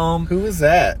 Everyone at home. Who is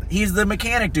that? He's the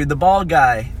mechanic dude, the bald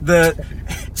guy.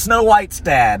 Snow White's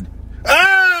dad.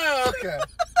 Oh, okay.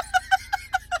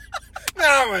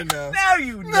 Now I know. Now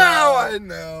you know. Now I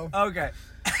know. Okay.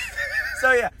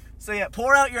 So yeah,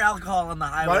 pour out your alcohol on the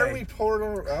highway. Why are we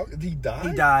pouring it out? Did he die?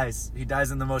 He dies. He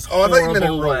dies in the most Oh, I horrible thought you meant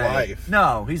in real way. life.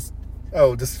 No, he's...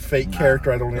 Oh, this fake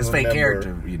character I don't even This remember. fake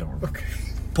character you don't remember. Okay.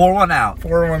 Pour one out.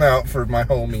 Pour one out for my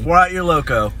homie. Pour out your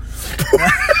loco.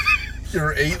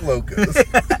 Your 8 locos.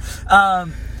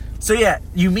 So yeah,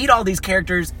 you meet all these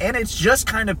characters, and it's just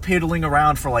kind of piddling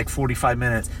around for like 45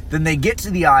 minutes. Then they get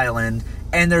to the island,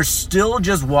 and they're still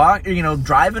just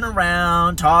driving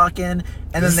around, talking,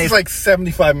 and This then is like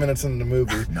 75 minutes into the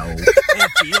movie. No, it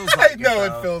feels like I know,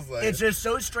 it feels like it's it. just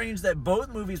so strange that both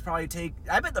movies probably take.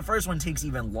 I bet the first one takes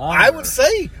even longer. I would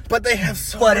say, but they have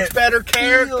so much better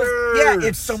characters. Yeah,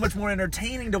 it's so much more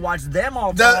entertaining to watch them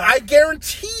all. I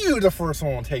guarantee you, the first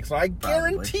one will take so. I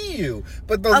guarantee you.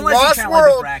 But the Unless you Lost count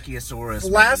World, like the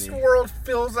Brachiosaurus Last movie. World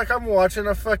feels like I'm watching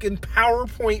a fucking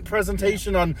PowerPoint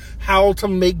presentation on how to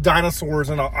make dinosaurs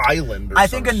on an island. Or I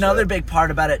think some another shit. big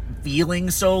part about it feeling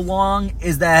so long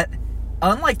is that,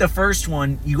 unlike the first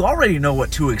one, you already know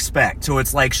what to expect. So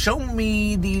it's like, show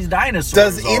me these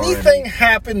dinosaurs. Does anything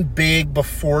happen big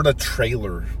before the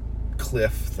trailer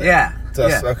cliff thing? Yeah.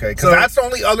 Okay, because So that's the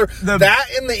only other... that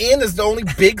in the end is the only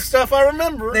big stuff I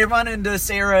remember. They run into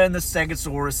Sarah and the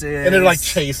Stegosauruses. And they're like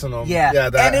chasing them. Yeah. Yeah,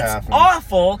 that and it's happened.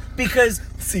 awful because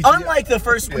CGI. unlike the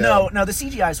first one, Yeah. no, the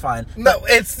CGI is fine. No,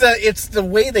 it's the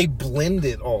way they blend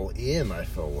it all in, I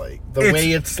feel like. The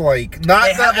way it's like... Not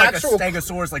They the have like actual... a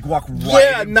Stegosaurus like walk right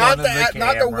Yeah, in not front of the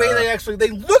not the way camera. they actually...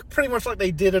 They look pretty much like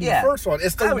they did in the first one.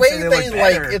 It's I the would way say they they look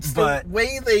like... better, It's the but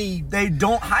way they... They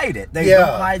don't hide it. They Yeah,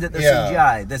 don't hide that they're yeah.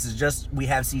 CGI. This is just, we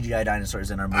have CGI dinosaurs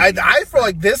in our movie. I feel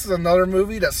like this is another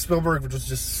movie that Spielberg was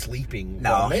just sleeping.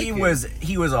 No, while he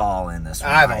making. was all in this one.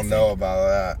 I don't think. know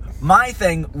about that. My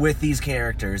thing with these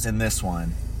characters in this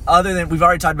one, other than we've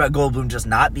already talked about Goldblum just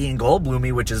not being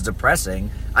Goldbloomy, which is depressing,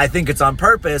 I think it's on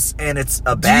purpose and it's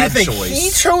a bad Do you think choice.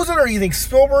 he chose it, or you think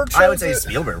Spielberg chose it? I would say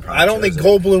Spielberg probably I don't think chose it.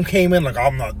 Goldblum came in like,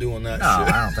 I'm not doing that No,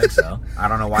 shit. I don't think so. I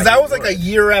don't know why. Because that he was like would. a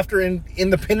year after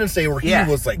Independence Day where he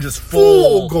was like just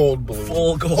full Goldblum.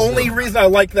 Full Goldblum. Only reason I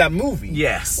like that movie.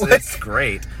 Yes, Like- that's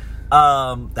great.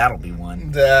 That'll be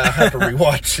one. I have to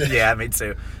rewatch it. Yeah, me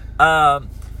too.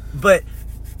 But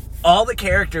all the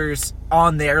characters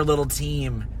on their little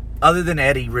team, other than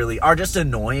Eddie, really, are just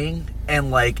annoying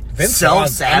and like Vince Vaughn, I remember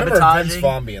self-sabotaging. Vince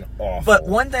Vaughn being awful. But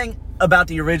one thing about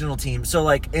the original team, so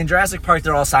like in Jurassic Park,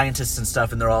 they're all scientists and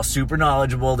stuff, and they're all super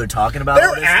knowledgeable. They're talking about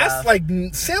all they're this stuff. like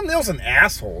Sam Neill's an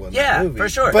asshole in Yeah, the movie. for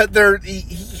sure. But he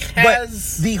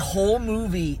has But the whole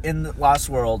movie in the Lost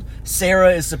World,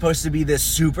 Sarah is supposed to be this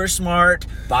super smart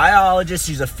biologist.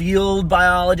 She's a field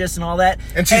biologist and all that.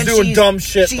 And she's doing dumb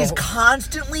shit the She's whole-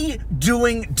 constantly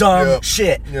doing dumb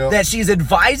shit that she's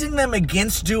advising them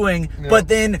against doing, but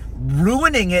then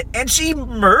ruining it. And she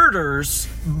murders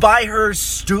by her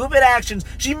stupid actions.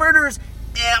 She murders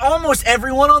almost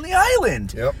everyone on the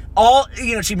island.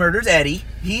 Yep. She murders Eddie.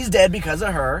 He's dead because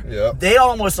of her. Yep. They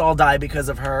almost all die because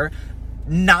of her.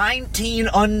 19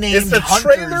 unnamed Is the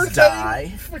trailer hunters die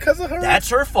thing because of her? That's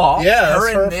her fault. Yeah, that's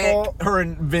her her and Nick, fault. her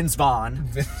and Vince Vaughn.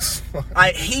 Vince Vaughn.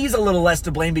 He's a little less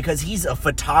to blame because he's a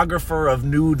photographer of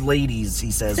nude ladies.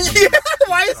 He says. Yeah,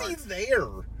 why is he there?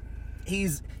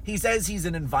 He says he's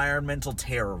an environmental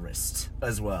terrorist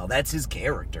as well. That's his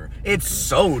character. It's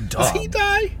so dumb. Does he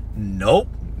die? Nope.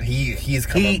 He's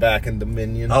coming back in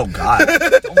Dominion. Oh God,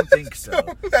 don't think so.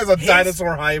 As a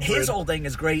dinosaur hybrid. His whole thing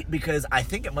is great because I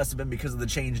think it must have been because of the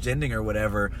changed ending or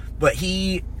whatever. But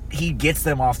he gets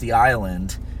them off the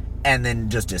island and then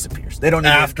just disappears. They don't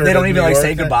even like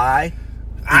say goodbye.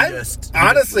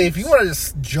 Honestly, if you want to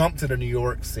just jump to the New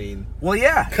York scene. Well,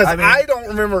 yeah. Because I don't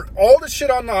remember all the shit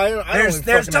on the island.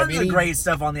 There's tons of great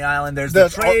stuff on the island. There's the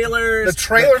trailers. The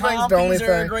trailer thing's the only compies are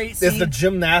thing. a great There's the scene.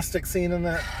 gymnastic scene in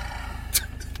that.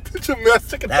 The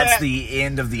gymnastic attack. That's the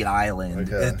end of the island.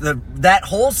 Okay. That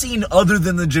whole scene, other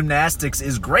than the gymnastics,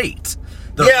 is great.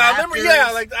 The I remember. Yeah,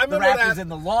 I remember the raptors that. in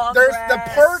the long There's grass.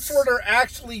 the parts where they're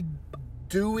actually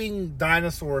doing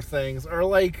dinosaur things are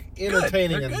like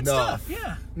entertaining They're good enough.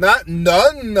 stuff, yeah.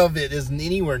 None of it is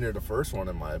anywhere near the first one,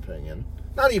 in my opinion.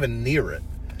 Not even near it.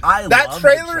 I that love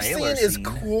trailer the trailer scene is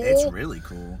cool. It's really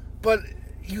cool. But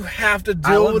you have to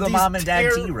I deal love with the these mom and dad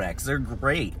T-Rex. They're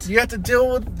great. You have to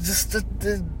deal with just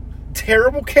the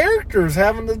terrible characters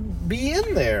having to be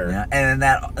in there. Yeah, and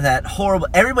that horrible.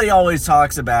 Everybody always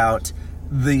talks about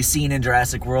the scene in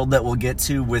Jurassic World that we'll get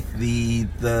to with the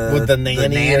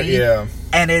nanny. Yeah.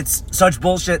 And it's such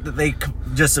bullshit that they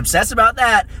just obsess about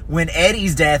that when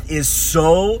Eddie's death is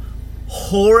so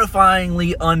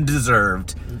horrifyingly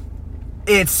undeserved.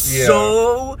 It's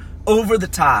so over the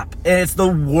top. And it's the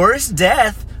worst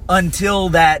death until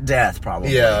that death,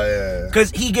 probably. Yeah.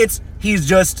 Because he's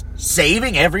just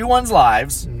saving everyone's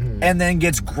lives, and then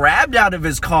gets grabbed out of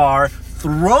his car,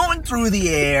 thrown through the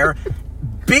air,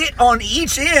 bit on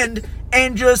each end,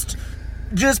 and just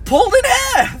pulled in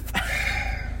half.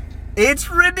 It's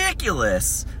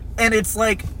ridiculous. And it's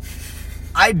like,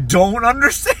 I don't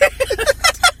understand.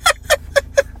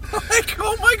 Like,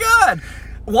 oh my God.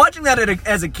 Watching that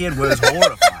as a kid was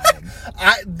horrifying.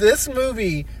 This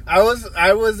movie, I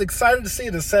was excited to see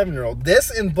it as a 7-year-old.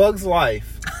 This and Bug's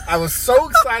Life, I was so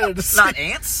excited to see. Not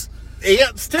Ants?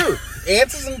 Ants, too.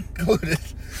 Ants is included.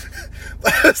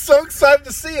 I was so excited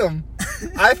to see them.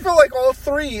 I feel like all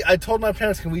three, I told my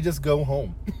parents, can we just go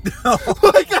home?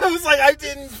 Like, I was like, I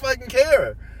didn't fucking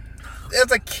care.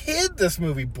 As a kid, this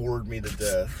movie bored me to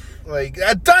death. Like,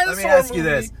 a dinosaur movie. Let me ask you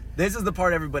this. This is the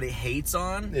part everybody hates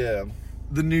on. Yeah.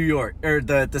 The New York, or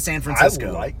the San Francisco.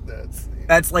 I like that scene.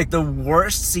 That's like the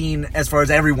worst scene as far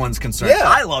as everyone's concerned. Yeah.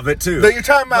 I love it too. But you're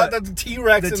talking about the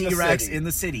T-Rex in the T-Rex city. in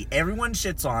the city. Everyone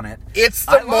shits on it. It's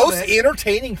the most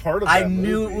entertaining part of that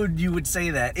movie. I knew you would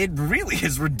say that. It really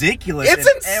is ridiculous. It's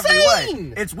in insane. Every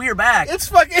way. It's We're Back. It's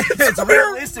fucking. It's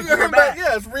realistic. We're Back.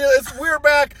 Yeah, it's real. It's We're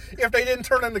Back. If they didn't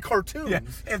turn into cartoons. Yeah.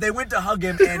 If they went to hug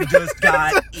him and just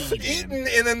got eaten,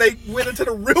 and then they went into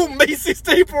the real Macy's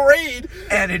Day Parade,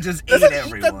 and it just ate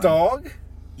everyone. Eat the dog.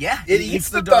 Yeah, it eats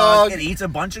the dog. It eats a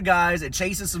bunch of guys. It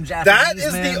chases some Japanese That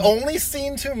is men. the only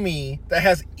scene to me that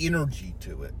has energy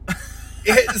to it.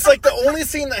 It's like the only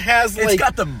scene that has like. It's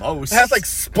got the most. It has like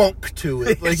spunk to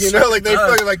it. Like, you know, like they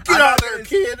fucking like, get out there,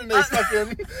 kid, and they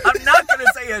fucking. I'm not going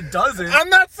to say it doesn't. I'm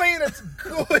not saying it's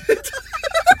good.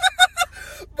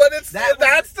 But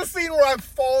that's the scene where I'm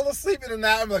falling asleep, and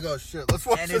now I'm like, oh shit, let's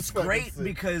watch this. And it's great scene.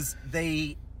 because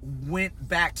they went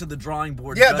back to the drawing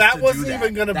board. Yeah, just that to wasn't do that.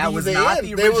 even going to be That was the not end.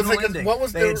 the They original was like, ending. what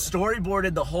was they had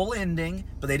storyboarded the whole ending,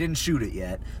 but they didn't shoot it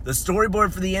yet. The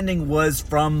storyboard for the ending was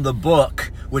from the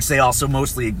book, which they also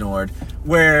mostly ignored,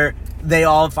 where they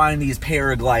all find these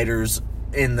paragliders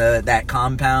in that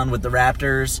compound with the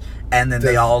raptors, and then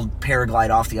they all paraglide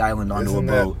off the island onto a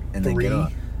boat, and they get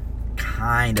up.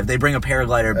 Kind of. They bring a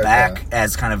paraglider back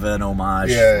as kind of an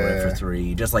homage for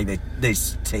 3. Just like they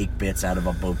take bits out of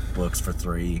both books for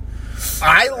 3.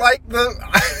 I like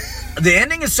the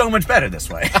ending is so much better this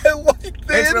way. I like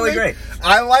the ending. It's really great.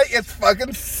 It's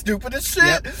fucking stupid as shit.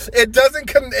 Yep. It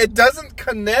doesn't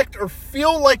connect or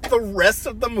feel like the rest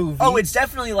of the movie. Oh, it's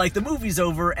definitely like the movie's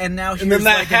over, and now here's then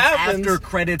that like happens. An after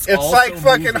credits. It's also like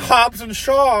fucking movie. Hobbs and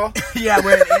Shaw. Yeah,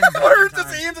 where it ends. Where it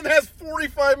just ends and has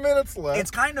 45 minutes left. It's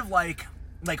kind of like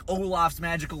Olaf's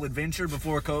Magical Adventure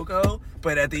before Coco,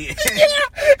 but at the end,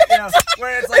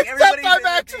 where it's like everybody. I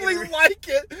actually like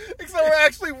it. Except I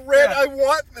actually read. I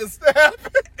want this to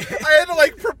happen. I had to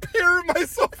like prepare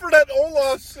myself for that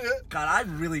Olaf shit. God, I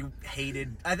really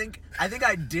hated. I think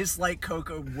I dislike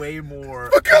Coco way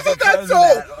more because of that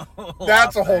Olaf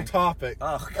That's a whole thing. topic.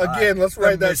 Oh, God. Again, let's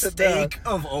write that shit down. Mistake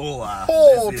of Olaf.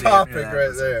 Whole topic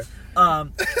right there.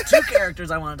 2 characters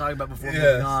I want to talk about before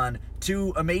moving on.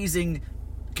 2 amazing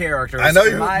characters. I know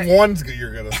you're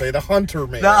gonna say the hunter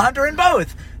man. The hunter in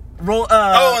both.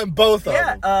 And both of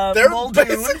them. They're Muldoon.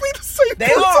 basically the same They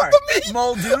person are. to me.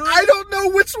 Muldoon. I don't know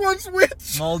which one's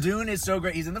which. Muldoon is so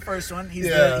great. He's in the first one. He's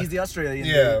the Australian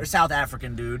dude, or South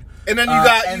African dude. And then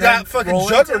you got fucking Roland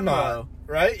Juggernaut,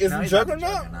 right? No,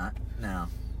 Juggernaut? No.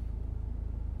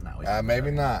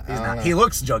 Maybe not. He's not. He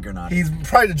looks Juggernaut. He's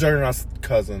probably the Juggernaut's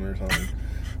cousin or something.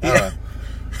 Yeah.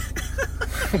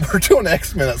 We're doing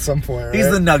X-Men at some point, right? He's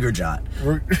the Nuggerjot.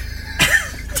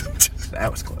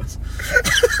 That was close.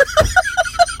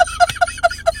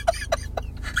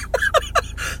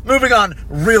 Moving on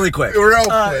really quick. Real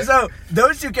quick. So,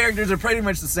 those 2 characters are pretty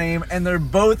much the same, and they're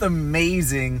both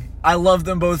amazing. I love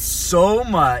them both so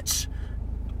much.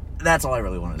 That's all I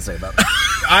really wanted to say about them.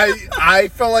 I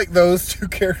feel like those 2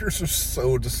 characters are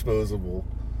so disposable.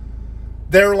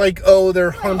 They're like,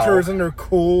 they're hunters and they're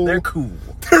cool. They're cool.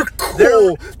 They're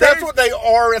cool. That's what they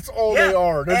are. That's all they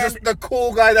are. They're just the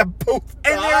cool guy that both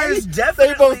die. And there's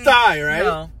definitely... They both die, right?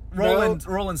 No.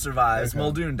 Roland survives. Okay.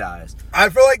 Muldoon dies. I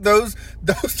feel like those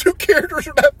 2 characters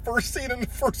from that first scene in the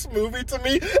first movie to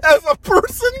me as a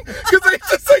person, because they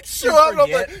just like show up and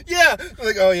I'm like, I'm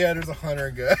like, oh yeah, there's a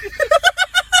hunter guy.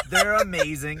 They're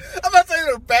amazing. I'm not saying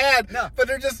they're bad, no, but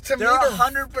they're just, to me, they're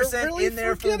 100% really in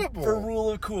there for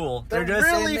rule of cool. They're just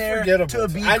really in there forgettable.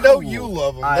 to be I know cool. you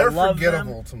love them. I They're love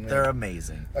forgettable them. to me. They're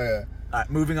amazing. Okay. All right,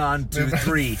 moving on to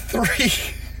 3. 3.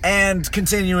 And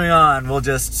continuing on, we'll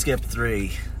just skip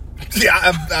 3.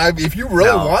 Yeah, if you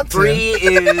really want to. 3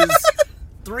 is...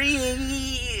 3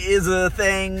 is a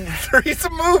thing. 3's a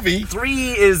movie.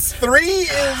 3 is 3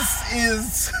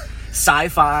 is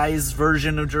sci-fi's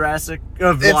version of Lost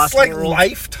it's like World.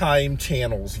 Lifetime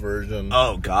Channel's version.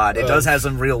 Oh God, it does have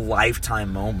some real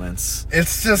Lifetime moments.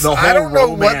 It's just The I whole don't know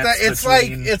what that.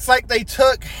 romance It's like they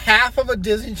took half of a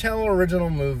Disney Channel original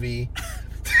movie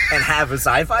And have a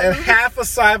sci-fi and movie? half a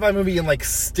sci-fi movie and like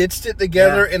stitched it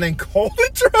together Yeah. and then called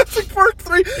it Jurassic Park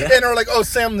 3. Yeah. And they're like, oh,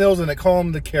 Sam Neill's in it. Call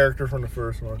him the character from the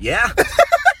first one. Yeah.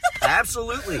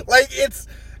 Absolutely. Like it's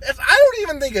I don't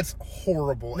even think it's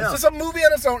horrible. No. It's just a movie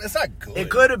on its own. It's not good. It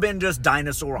could have been just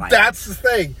Dinosaur Island. That's the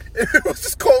thing. It was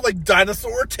just called like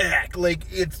Dinosaur Attack. Like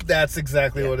that's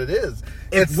exactly what it is.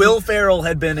 If Will Ferrell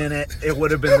had been in it, it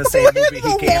would have been the same movie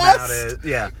he came out as.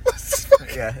 Yeah.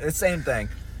 Yeah, it's the same thing.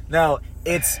 No,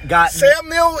 it's got... Sam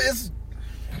Neill is...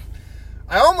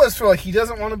 I almost feel like he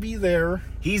doesn't want to be there.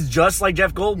 He's just like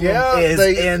Jeff Goldblum Yeah, is,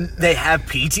 they- and they have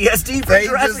PTSD from They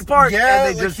Jurassic just- Park, yeah,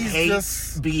 and they like just he's hate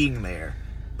just- being there.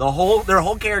 Their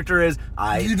whole character is,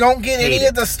 You don't get any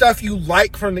of the stuff you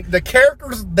like from the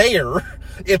character's there.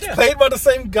 It's played by the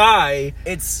same guy.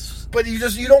 It's... But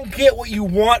you don't get what you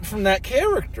want from that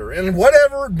character. And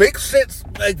whatever makes sense,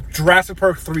 like Jurassic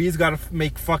Park 3's got to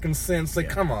make fucking sense. Like,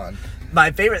 come on.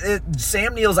 My favorite,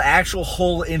 Sam Neill's actual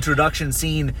whole introduction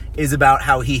scene is about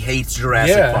how he hates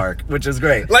Jurassic Park, which is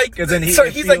great. Like, because then he's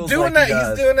like doing that.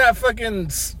 He's doing that fucking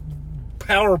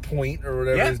PowerPoint or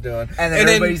whatever he's doing, and then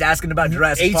everybody's asking about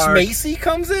Jurassic Park. Macy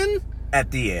comes in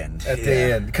at the end. At the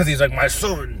end, because he's like, my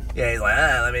son. Yeah, he's like,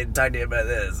 let me talk to you about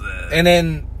this. And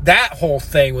then that whole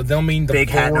thing with them being Big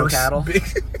Hat, No Cattle.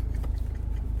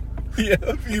 Yeah,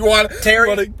 if you want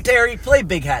Terry, play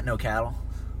Big Hat, No Cattle.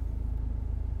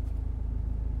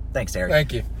 Thanks, Terry.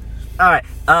 Thank you. All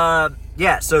right.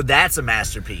 Yeah, so that's a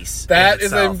masterpiece. That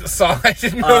is a song I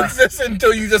didn't know existed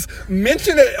until you just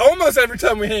mention it almost every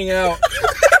time we hang out.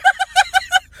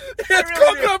 It's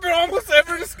come up in almost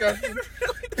every discussion.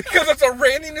 Because it's a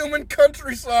Randy Newman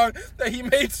country song that he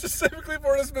made specifically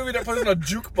for this movie that plays in a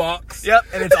jukebox. Yep,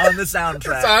 and it's on the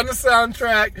soundtrack. It's on the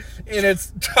soundtrack, and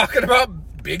it's talking about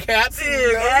big hats.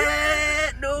 Big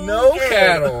hat, no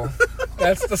cattle.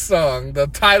 That's the song. The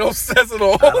title says it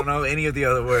all. I don't know any of the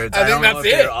other words. I think don't that's know if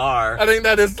it. There are. I think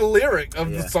that is the lyric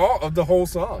of the song, of the whole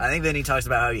song. I think then he talks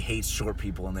about how he hates short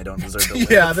people and they don't deserve to live.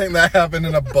 Yeah, I think that happened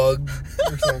in a bug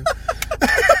or something.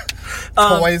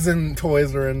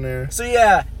 Toys are in there. So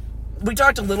yeah, we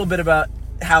talked a little bit about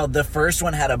how the first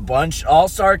one had a bunch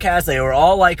all-star cast. They were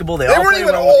all likable. They all weren't played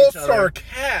even well with each all-star other.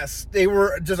 cast. They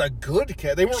were just a good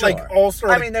cast. They weren't Sure. like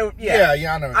all-star. I mean, they were, yeah,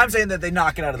 I know. I'm saying that they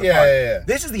knock it out of the Yeah, park. yeah.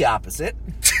 This is the opposite.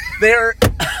 There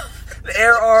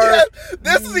are. Yeah,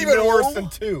 this is even worse than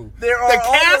 2. There are the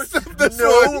cast almost of this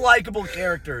no one. likable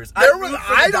characters. I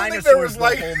don't think there was the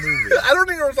like. whole movie. I don't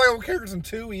think there was likable characters in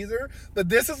 2 either. But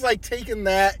this is like taking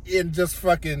that and just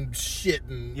fucking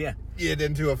shitting it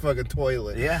into a fucking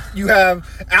toilet. Yeah. You have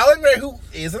Alan Ray, who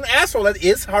is an asshole. That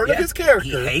is part of his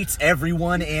character. He hates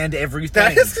everyone and everything.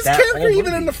 That is his character, whole even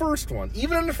movie. in the first one.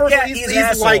 Even in the first one, he's an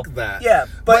asshole. like that. Yeah,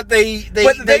 but the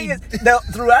thing is,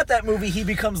 throughout that movie, he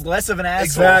becomes less of an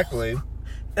asshole. Exactly.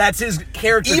 That's his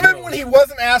character. Even growth. when he was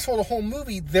an asshole the whole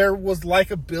movie, there was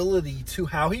likability to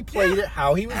how he played it,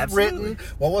 how he was written,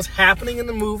 what was happening in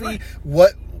the movie,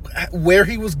 where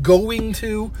he was going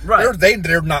to. Right.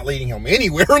 They're not leading him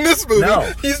anywhere in this movie. No.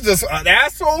 He's just an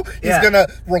asshole. He's gonna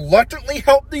reluctantly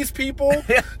help these people,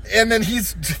 and then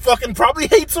he's fucking probably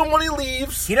hates them when he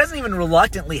leaves. He doesn't even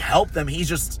reluctantly help them. He's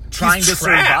just trying to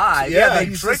trapped. survive. Yeah, they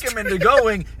he's trick just him into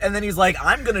going, and then he's like,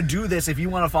 I'm going to do this. If you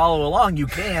want to follow along, you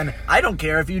can. I don't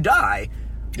care if you die.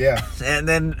 Yeah. And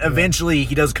then eventually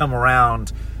he does come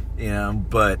around,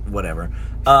 but whatever.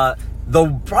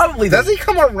 Does he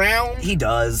come around? He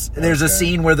does. There's a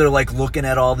scene where they're like looking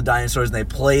at all the dinosaurs and they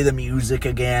play the music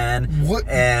again. What?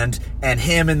 And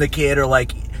him and the kid are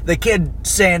like, the kid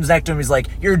stands next to him. He's like,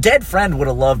 your dead friend would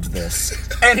have loved this.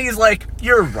 And he's like,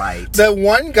 you're right. The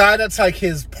one guy that's like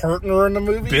his partner in the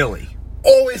movie, Billy.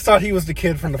 Always thought he was the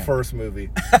kid from the first movie.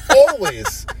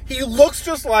 Always. He looks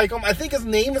just like him. I think his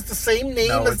name is the same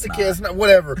name as the kid. It's not,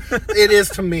 whatever. It is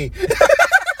to me.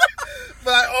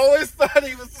 But I always thought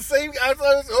he was the same. I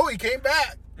thought, he came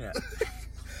back. Yeah.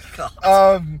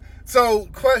 So,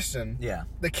 question. Yeah.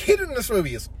 The kid in this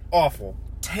movie is awful.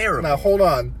 Terrible. Now, hold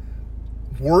on.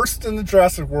 Worse than the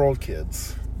Jurassic World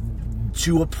kids.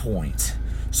 To a point.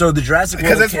 So the Jurassic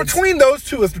World Because kids... it's between those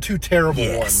two as the two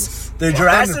terrible ones. The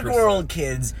Jurassic 100%. World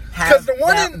kids have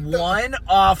one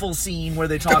awful scene where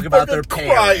they talk about their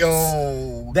parents.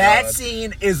 Oh, that God.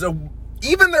 scene is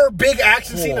Even their big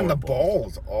action scene in the Horrible. ball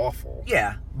is awful.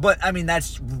 Yeah, but I mean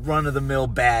that's run-of-the-mill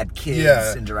bad kids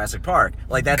Yeah. in Jurassic Park.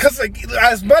 Like that's Because like,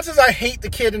 as much as I hate the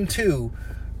kid in 2,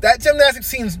 that gymnastic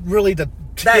scene's really the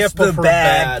tip that's the of her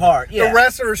bad part. Yeah, The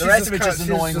rest of her, the rest of it's just she's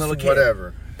annoying little kid.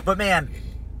 whatever. But man,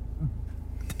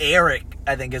 Eric,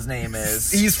 I think his name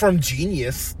is. He's from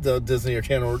Genius, the Disney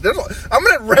Channel. I'm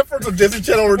going to reference a Disney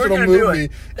Channel original gonna do movie.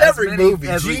 it. As Every many movie.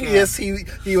 as we Genius,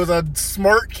 he was a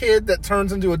smart kid that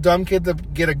turns into a dumb kid to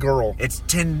get a girl. It's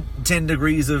 10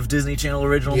 degrees of Disney Channel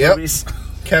original Yep. movies.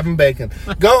 Kevin Bacon.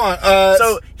 Go on.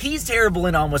 So he's terrible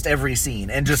in almost every scene,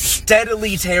 and just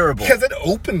steadily terrible. Because it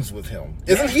opens with him.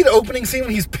 Isn't he the opening scene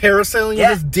when he's parasailing Yeah.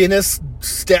 with his dentist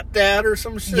stepdad or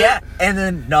some shit? Yeah, and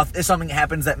then something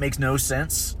happens that makes no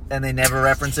sense, and they never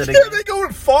reference it Yeah, again. they go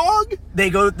in fog. They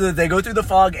go through the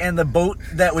fog, and the boat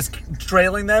that was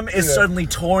trailing them is Yeah. suddenly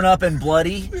torn up and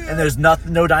bloody, and there's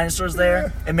no dinosaurs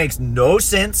there. It makes no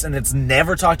sense, and it's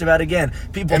never talked about again.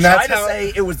 People And try that's to how-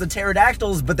 say it was the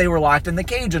pterodactyls, but they were locked in the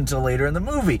cage until later in the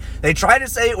movie. They try to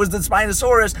say it was the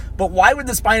Spinosaurus, but why would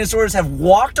the Spinosaurus have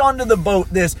walked onto the boat,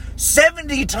 this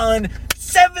 70-ton,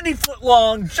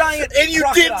 70-foot-long giant And you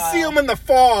crocodile? did see him in the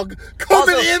fog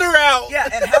coming Also- in or out. Yeah,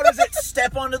 and how does it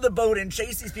step onto the boat and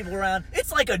chase these people around?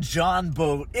 It's like a John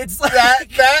boat. It's like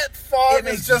That fog It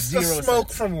makes is just the zero smoke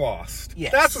sense. from Lost.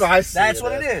 Yes. That's what I see. That's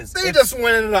what it is. They It's- just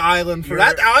went into the island for You're-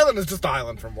 that. Island is just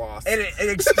island from Lost. And it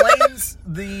explains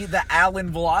the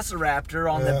Allen Velociraptor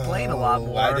on the plane a lot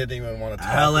more. I didn't even want to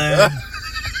talk Alan. about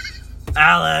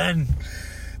Alan.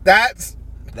 That's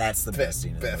That's the best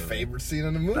scene in the movie. favorite scene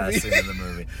in the movie. Best scene in the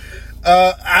movie.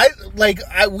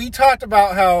 We talked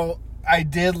about how I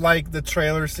did like the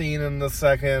trailer scene in the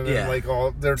second, Yeah. and like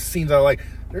all there's scenes I like.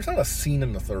 There's not a scene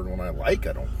in the third one I like.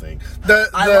 I don't think.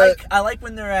 I like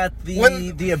when they're at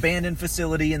When- the abandoned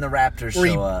facility and the raptors where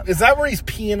he- show up. Is that where he's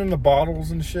peeing in the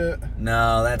bottles and shit?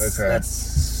 No, that's Okay.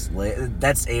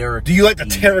 that's Eric. Do you like the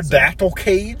Eames. pterodactyl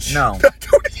cage? No. Do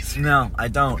No, I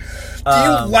don't.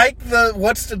 you like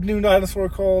what's the new dinosaur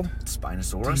called?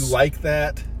 Spinosaurus? Do you like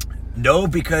that? No,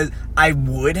 because I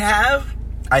would have,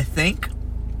 I think,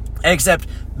 except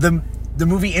the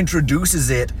movie introduces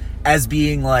it as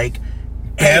being like,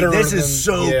 hey, Better this than- is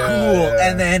so yeah, cool. yeah.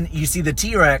 And then you see the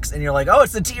T-Rex, and you're like, oh,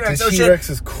 it's the T-Rex. The Oh, T-Rex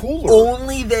shit. is cooler.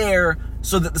 Only there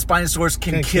so that the Spinosaurus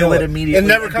can Can kill kill it it. immediately. It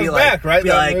never and comes be like, back, right, Be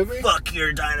that like, movie? fuck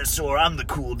your dinosaur. I'm the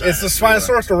cool dinosaur. It's the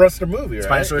Spinosaurus the rest of the movie, right?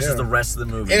 Spinosaurus Yeah. is the rest of the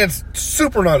movie. And it's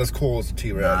super not as cool as the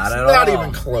T-Rex. Not at Not all.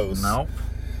 even close. No.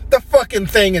 The fucking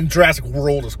thing in Jurassic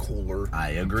World is cooler. I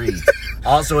agree.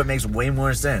 Also, it makes way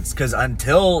more sense because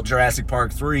until Jurassic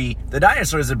Park 3, the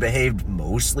dinosaurs have behaved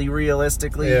mostly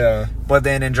realistically. Yeah. But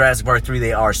then in Jurassic Park 3,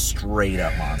 they are straight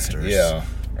up monsters. Yeah.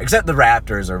 Except the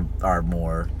raptors are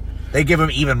more. They give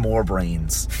them even more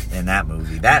brains in that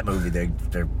movie. That movie,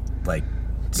 they're like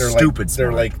stupid. They're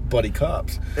smart. like buddy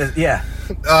cops. Yeah.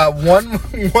 One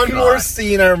more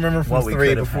scene I remember from What we 3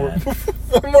 could before. have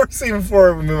One more scene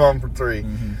before we move on from 3.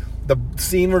 Mm-hmm. The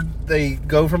scene where they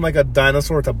go from like a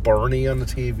dinosaur to Barney on the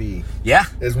TV Yeah.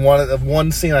 is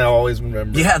one scene I always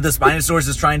remember. Yeah, the Spinosaurus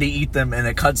is trying to eat them, and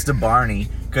it cuts to Barney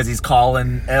because he's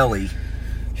calling Ellie.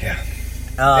 Yeah.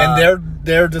 And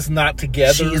they're just not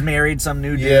together. She's married some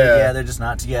new dude. Yeah. Yeah, they're just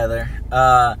not together.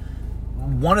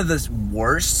 One of the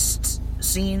worst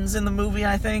scenes in the movie,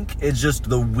 I think, is just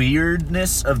the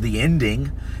weirdness of the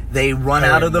ending. They run I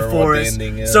out of the remember what the forest.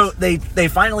 ending is. So they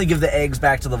finally give the eggs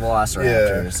back to the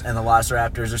Velociraptors, and the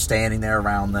Velociraptors are standing there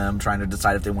around them, trying to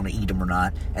decide if they want to eat them or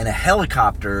not. And a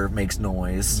helicopter makes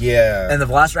noise. Yeah. And the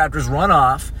Velociraptors run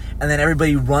off, and then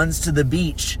everybody runs to the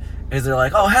beach because they're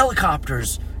like, oh,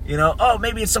 helicopters. You know, oh,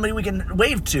 maybe it's somebody we can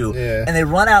wave to. Yeah. And they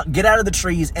run out, get out of the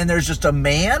trees, and there's just a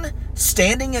man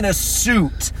standing in a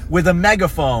suit with a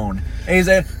megaphone. And he's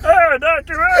like, oh,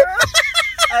 Dr.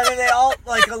 And then they all,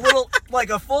 like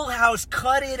a Full House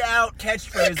cut it out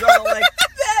catchphrase. They're all like,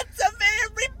 that's a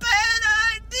very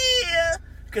bad idea.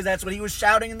 Because that's what he was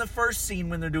shouting in the first scene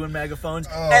when they're doing megaphones.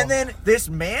 Oh. And then this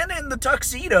man in the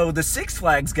tuxedo, the Six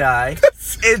Flags guy,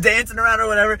 is dancing around or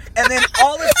whatever. And then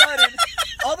all of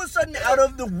a sudden, out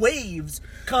of the waves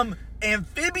come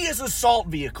amphibious assault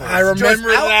vehicles. I remember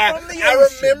just out that. from the I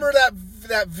ocean. remember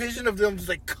that vision of them just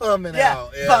like coming Yeah.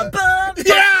 out. Yeah. Bum, bum,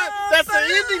 Yeah, bum, that's the bum,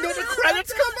 ending. Don't the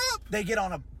credits come up? They get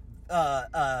on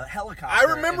a helicopter.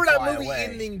 I remember and that fly movie away.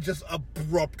 ending just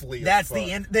abruptly. as That's fuck.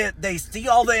 the end. They see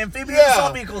all the amphibious Yeah.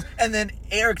 assault vehicles, and then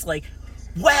Eric's like,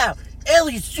 "Wow,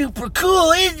 Ellie's super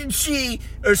cool, isn't she?"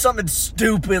 Or something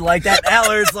stupid like that.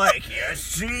 Eller's like, "Yes,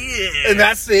 she is." And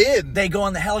that's the end. They go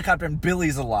on the helicopter, and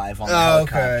Billy's alive on the Oh,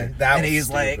 helicopter. okay. That and was he's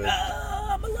like, stupid.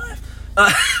 I'm alive.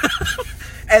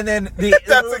 And then the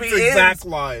That's movie the exact ends.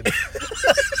 line.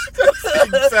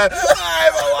 He said,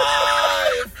 I'm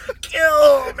alive!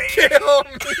 Kill me! Kill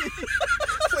me!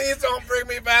 Please don't bring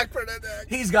me back for the next.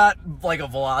 He's got like a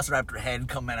velociraptor head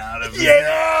coming out of him.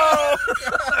 Yeah!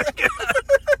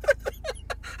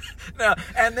 No,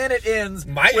 and then it ends.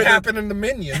 Might with happen in the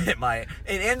Minion. It might.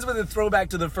 It ends with a throwback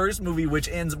to the first movie, which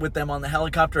ends with them on the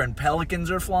helicopter and pelicans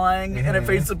are flying, and it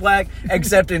fades to black.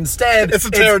 Except instead, It's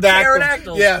a pterodactyl.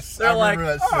 pterodactyls. Yes, they're I like,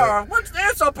 remember that "Oh, what's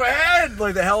this up ahead?"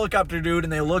 Like the helicopter dude,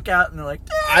 and they look out and they're like,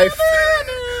 I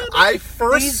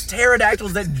first these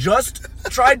pterodactyls that just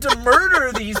tried to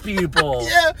murder these people.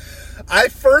 Yeah. I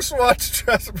first watched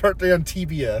Jurassic Park 3 on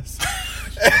TBS.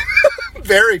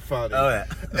 Very funny. Oh yeah,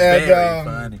 And, very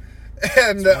funny.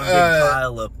 And One big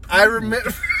pile of I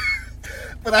remember,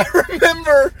 but I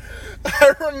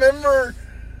remember,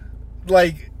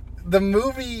 like the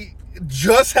movie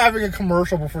just having a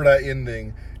commercial before that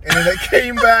ending, and then it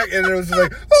came back, and it was just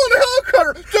like, oh, the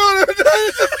helicopter,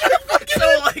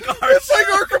 it's like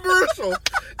our commercial.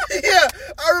 Yeah,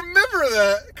 I remember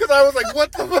that because I was like,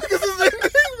 what the fuck is this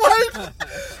ending? What?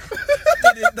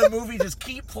 Did the movie just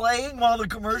keep playing while the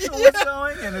commercial was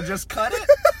going, and it just cut it?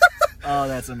 Oh,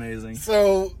 that's amazing.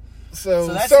 So that's so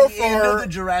the end far of the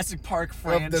Jurassic Park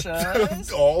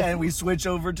franchise, all. and we switch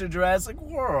over to Jurassic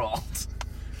World.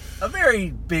 A very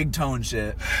big tone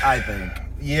shift, I think.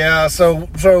 yeah. So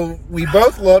we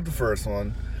both loved the first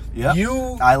one. Yep.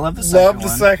 You I love the second loved the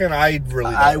one. second. I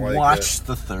really don't I like watched it.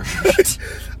 the third.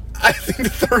 I think the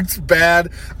third's bad.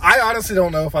 I honestly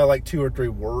don't know if I like 2 or 3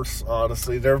 worse.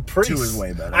 Honestly, they're pretty. 2 is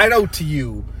way better. I know to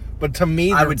you, but to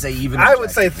me, I would say even I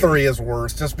would say objectively. 3 is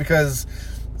worse, just because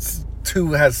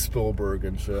 2 has Spielberg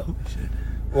and shit. Oh, shit.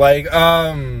 Like,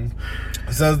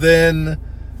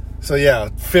 so yeah,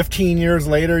 15 years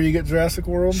later, you get Jurassic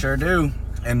World. Sure do.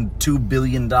 And $2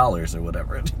 billion or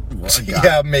whatever it was.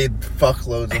 Yeah, made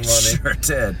fuckloads of money. Sure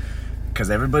did. Because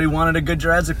everybody wanted a good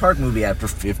Jurassic Park movie after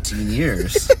 15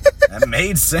 years. That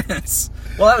made sense.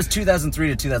 Well, that was 2003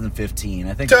 to 2015.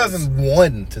 I think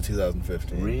 2001 to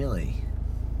 2015. Really?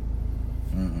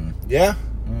 Yeah,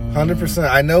 100%.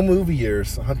 I know movie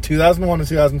years. 2001 to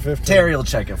 2015. Terry will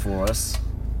check it for us.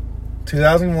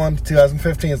 2001 to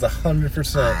 2015 is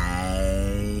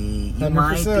 100%. You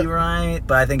might be right,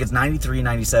 but I think it's 93,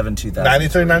 97, 2000.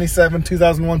 93, 97,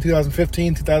 2001,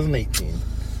 2015, 2018.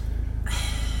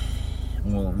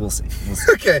 We'll see. We'll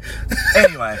see. Okay.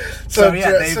 Anyway, So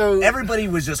everybody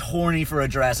was just horny for a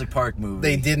Jurassic Park movie.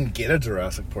 They didn't get a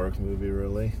Jurassic Park movie,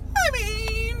 really. I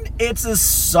mean, it's a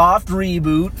soft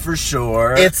reboot for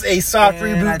sure. It's a soft And I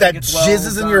reboot think that it's well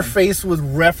jizzes in your done. face with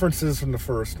references from the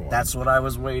first one. That's what I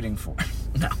was waiting for.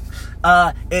 No.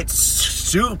 It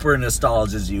super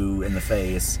nostalgias you in the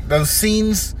face. Those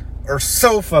scenes are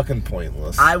so fucking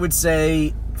pointless. I would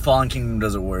say Fallen Kingdom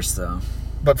does it worse, though.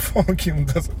 But Fallen Kingdom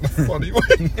does it in a funny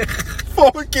way.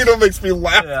 Fallen Kingdom makes me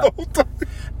laugh Yeah. the whole time.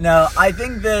 No, I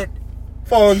think that...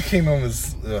 Fallen Kingdom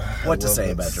is... What to say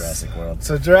about Jurassic World?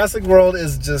 So Jurassic World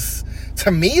is just...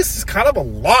 To me, it's just kind of a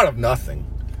lot of nothing.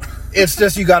 It's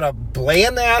just you got a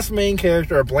bland-ass main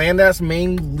character, a bland-ass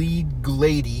main lead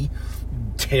lady,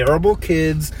 terrible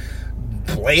kids,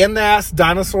 bland-ass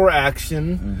dinosaur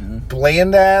action,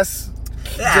 bland-ass...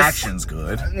 The action's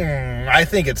good. I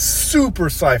think it's super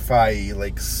sci-fi,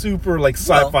 like super like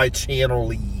sci-fi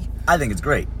channel-y. I think it's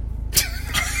great.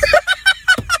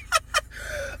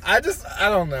 I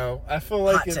don't know. I feel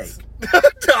like Hot it's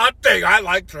hot take. I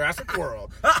like Jurassic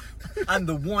World. I'm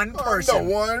the one I'm person.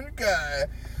 the one guy.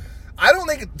 I don't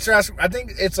think Jurassic. I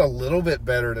think it's a little bit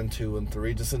better than 2 and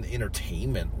 3, just in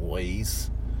entertainment ways.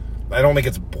 I don't think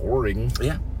it's boring,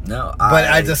 Yeah. No. but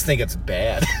I just think it's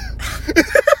bad.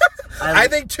 I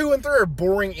think 2 and 3 are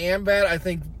boring and bad. I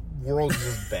think World is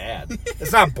just bad.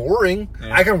 It's not boring.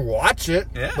 Yeah. I can watch it,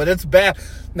 Yeah. but it's bad.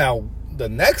 Now, the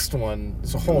next one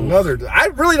is a whole nother. I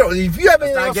really don't. If you have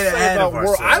anything not else to get say ahead about of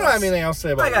World, I don't ourselves. have anything else to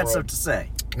say about I got World. stuff to say.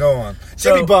 Go on.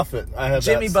 So, Jimmy Buffett. I had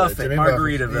Jimmy that to say. Buffett, Jimmy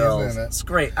Margaritaville. He's in it. It's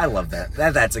great. I love that.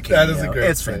 That's a cameo. That is a great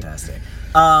It's thing. fantastic.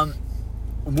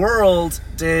 World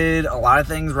did a lot of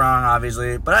things wrong,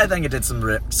 obviously, but I think it did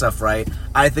some stuff right.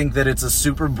 I think that it's a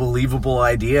super believable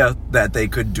idea that they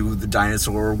could do the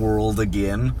dinosaur world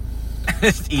again.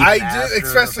 I do,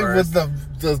 especially with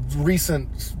the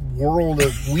recent world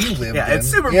that we live in. Yeah, it's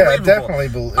super yeah,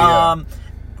 believable. definitely. Yeah.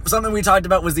 Something we talked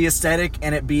about was the aesthetic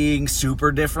and it being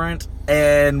super different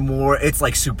and more. It's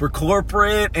like super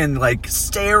corporate and like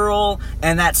sterile,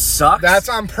 and that sucks. That's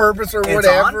on purpose or It's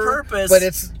whatever. on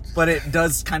purpose, but it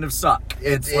does kind of suck.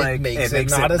 it Like makes it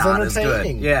not as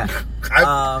entertaining. good.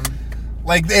 Yeah.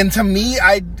 Like, and to me,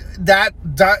 that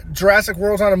Jurassic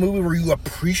World's not a movie where you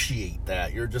appreciate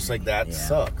that. You're just like, that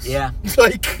sucks. Yeah.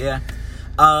 Like, Yeah.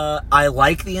 I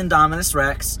like the Indominus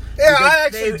Rex. Yeah, because I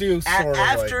actually do sort of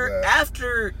like that.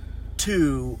 After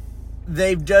 2,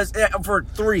 they've just for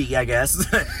 3, I guess.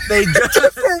 They just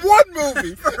For one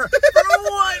movie. for 1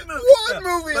 movie. One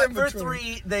movie But in for between.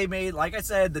 3, they made, like I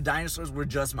said, the dinosaurs were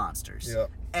just monsters. Yep.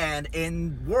 And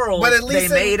in World, But at least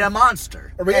they made a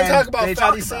monster. Are we going to And talk about they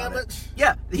Fatty talk about it. Sandwich?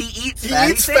 Yeah, he eats He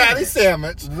Fatty eats Sandwich. Fatty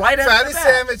Sandwich. Right after Fatty that.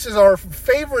 Sandwich is our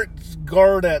favorite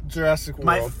guard at Jurassic World.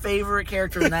 My favorite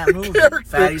character in that movie, Character.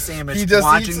 Fatty Sandwich, He just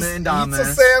watching eats the eats a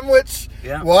Indominus. sandwich,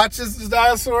 Yeah. watches the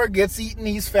dinosaur, gets eaten,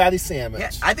 he's Fatty Sandwich. Yeah,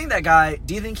 I think that guy.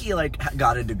 Do you think he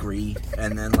got a degree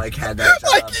and then had that job?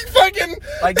 Like he fucking,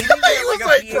 Like, do you think he he had, was like,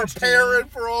 like a PhD? preparing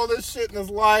for all this shit in his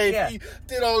life. Yeah. He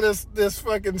did all this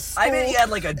fucking school. I bet he had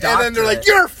like a And then they're like, doctorate.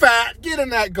 "You're fat. Get in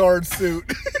that guard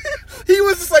suit." He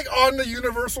was just like on the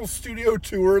Universal Studio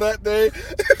tour that day.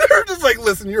 They're just like,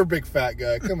 "Listen, you're a big fat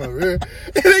guy. Come over here."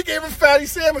 And they gave him Fatty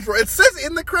Sandwich. It says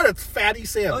in the credits, Fatty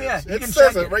Sandwich. Oh, yeah, you it can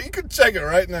says check it it. right. You can check it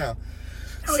right now.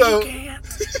 No, so, you can't.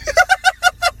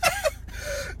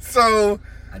 so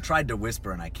I tried to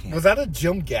whisper and I can't. was that a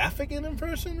Jim Gaffigan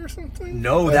impression or something?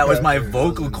 No, that was Okay. my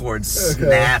vocal cords Okay.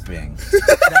 snapping.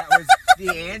 That was the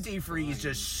antifreeze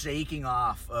just shaking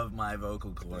off of my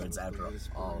vocal cords after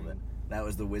all of it. That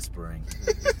was the whispering.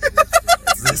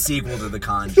 It's the sequel to The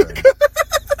Conjuring.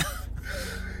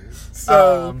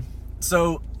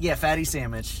 So, Yeah, Fatty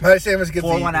Sandwich. Fatty Sandwich gets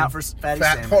Pour eaten. one out for Fatty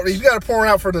Sandwich. You got to pour one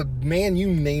out for the man you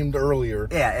named earlier.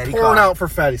 Yeah, Eddie Pour one Carr. out for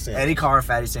Fatty Sandwich. Eddie Carr,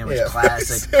 Fatty Sandwich, Yeah,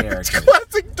 classic Fatty Sandwich, character.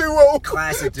 classic duo.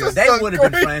 Classic dude. Just They done would have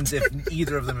been great. friends if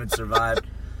either of them had survived.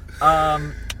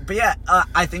 But yeah,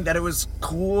 I think that it was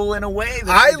cool in a way that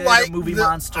I they did like a movie the,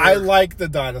 monster. I like the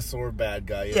dinosaur bad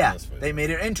guy in Yeah, this movie. they made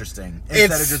it interesting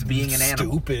instead of just being an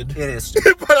animal. Stupid. It is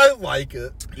stupid. But I like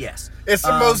it. Yes. It's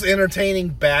the most entertaining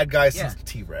bad guy since yeah.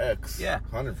 T-Rex. Yeah.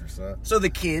 100%. So the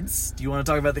kids. Do you want to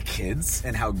talk about the kids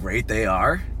and how great they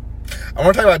are? I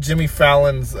want to talk about Jimmy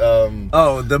Fallon's.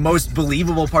 Oh, the most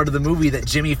believable part of the movie that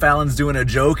Jimmy Fallon's doing a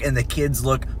joke and the kids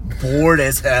look bored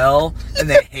as hell and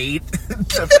they hate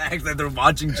the fact that they're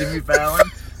watching Jimmy Fallon.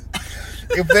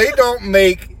 If they don't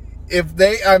make, if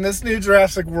they on this new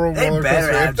Jurassic World They roller better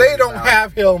coaster, have if they Jimmy don't Fallon.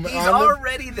 have him, He's on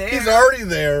already there. He's already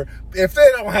there. If they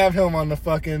don't have him on the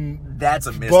fucking That's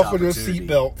a missed buckle to a opportunity.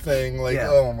 seatbelt thing, like, Yeah.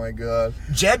 oh my god,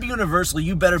 Jeb Universal,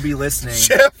 you better be listening.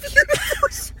 Jeff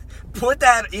Universal, Put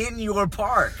that in your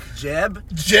park, Jeb.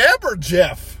 Jeb or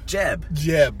Jeff? Jeb.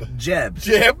 Jeb. Jeb.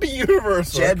 Jeb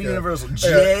Universal. Jeb okay. Universal.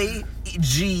 Yeah.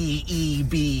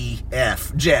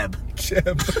 JGEBF. Jeb. Jeb.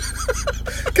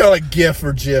 Kind of like GIF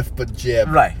or GIF, but Jeb.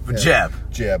 Right, but Jeb.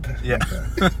 Jeb. Yeah.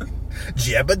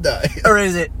 Jebediah. Or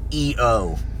is it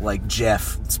EO? Like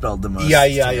Jeff spelled the most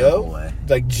E-I-E-I-O? terrible way.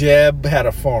 Like Jeb had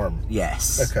a farm.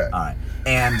 Yes. Okay. All right.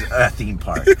 And a theme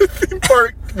park. Theme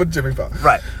park with Jimmy Fallon.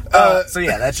 Right. So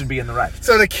yeah, that should be in the right.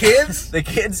 So the kids, The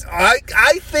kids, I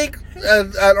think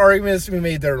an argument is to be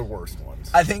made they're the worst ones.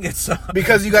 I think it's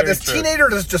Because you got very this true. teenager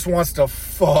that just wants to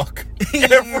fuck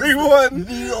everyone.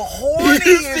 The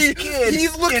horniest kid.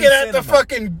 He's looking in at the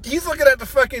cinema.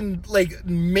 fucking like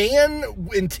man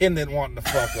intendant wanting to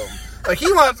fuck him. Like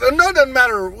he wants. No, doesn't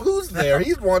matter who's there.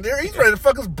 He's He's ready to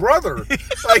fuck his brother.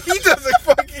 Like he doesn't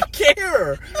fucking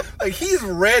care. Like he's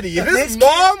ready. If his This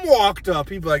mom walked up,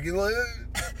 he'd be like,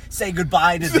 Say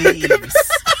goodbye to these.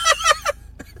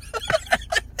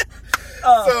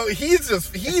 so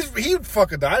he'd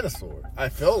fuck a dinosaur. I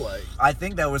feel like. I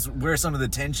think that was where some of the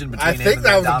tension between I him think and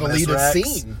that the was a Indominus deleted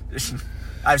Rex. scene.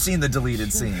 I've seen the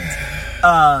deleted scenes.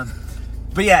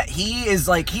 But yeah, he's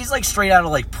like straight out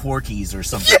of like Porky's or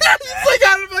something. Yeah, like he's that. like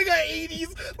out of like an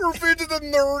 80s Revenge of the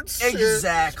Nerds shit.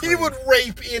 Exactly. He would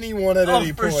rape anyone at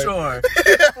any for point. sure.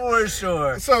 For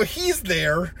sure. So he's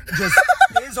there. Just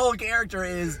his whole character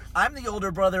is I'm the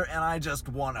older brother and I just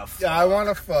want to fuck. Yeah, I want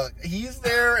to fuck. He's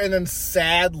there, and then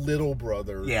sad little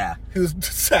brother. Yeah. Who's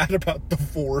sad about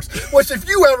divorce. Which, if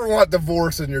you ever want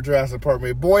divorce in your Jurassic Park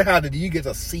movie, boy, how did you get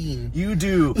a scene? You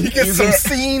do. You get some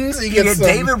scenes. You get some,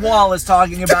 David Wallace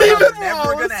talking about how David they're never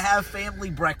Wallace. going to have family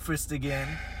breakfast again.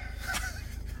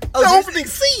 the this- opening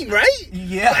scene, right?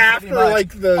 Yeah. After, pretty much.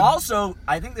 like, the... Also,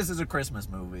 I think this is a Christmas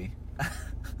movie.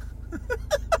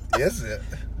 Is it?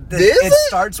 It Is it?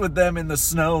 starts with them in the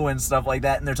snow and stuff like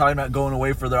that, and they're talking about going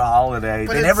away for their holiday.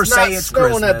 But They it's never not say it's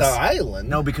snowing Christmas. at the island.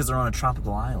 No, because they're on a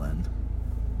tropical island.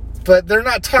 But they're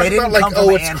not talking They didn't about, like, come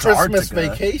from it's Christmas Antarctica.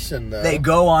 vacation, though. They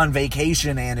go on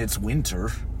vacation and it's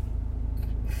winter.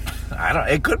 I don't.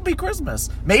 It could be Christmas.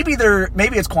 Maybe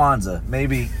it's Kwanzaa.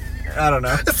 Maybe I don't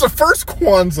know. It's the first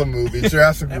Kwanzaa movie,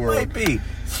 Jurassic It World. might be.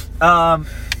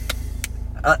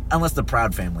 Unless the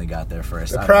Proud Family got there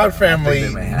first. The I don't Proud know. I think Family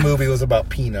they may have. movie was about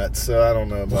peanuts, so I don't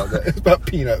know about that. It's about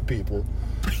peanut people.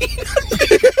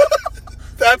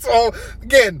 That's all.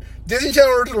 Again, Disney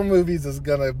Channel original movies is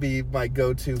gonna be my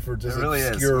go-to for just It really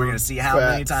obscure is. We're gonna see how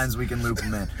facts. many times we can loop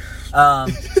them in.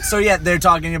 So yeah, they're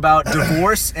talking about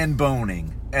divorce and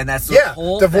boning, and that's the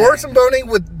whole divorce thing. and boning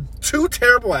with two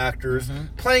terrible actors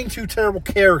playing two terrible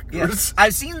characters. Yeah.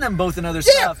 I've seen them both in other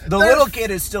Yeah, stuff. The they're- little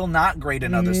kid is still not great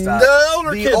in other stuff.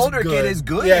 The older kid is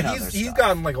good. Yeah, in other he's stuff.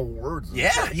 gotten like awards. and Yeah,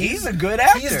 stuff. he's a good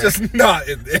actor. He's just not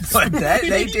in this. But that, movie.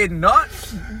 they did not.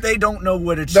 They don't know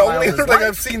what a The child only is other like. thing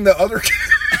I've seen the other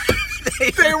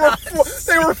they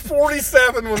were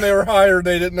 47 when they were hired.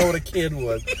 They didn't know what a kid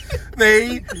was.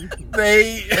 They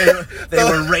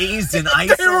were raised in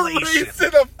isolation. They were raised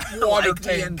in a water like the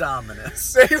tank.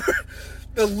 Indominus. They were,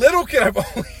 the little kid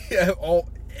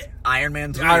Iron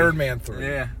Man 3. Iron Man 3.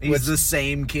 Yeah, he's which- the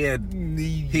same kid.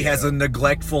 He yeah. has a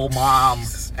neglectful mom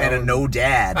and a no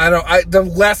dad. The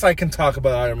less I can talk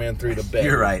about Iron Man 3, the better.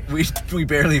 You're right. We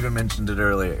barely even mentioned it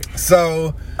earlier.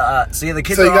 So Yeah, the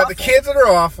kids. So you are got the awful. kids that are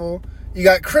awful. You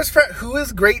got Chris Pratt, who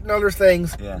is great in other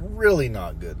things. Yeah. Really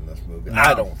not good in this movie. No.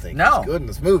 I don't think he's good in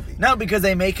this movie. No, because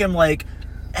they make him like,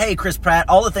 hey, Chris Pratt,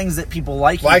 all the things that people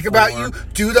like About for. you,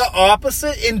 do the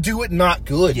opposite and do it not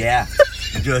good. Yeah,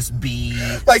 just be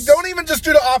Like, don't even just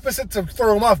do the opposite to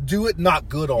throw him off. Do it not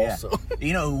good Yeah. also.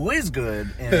 You know who is good?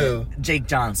 Who? Jake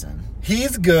Johnson.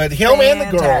 He's good. Him and the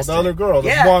girl, Fantastic. the other girl, the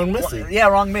Yeah. Wrong Missy. Yeah,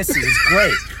 Wrong Missy is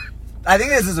great. I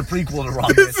think this is a prequel to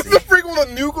Wrong This is Missy. a prequel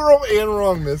to New Girl and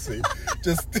Wrong Missy.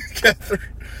 Just together.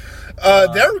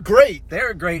 They're great.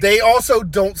 They're great. They also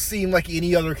don't seem like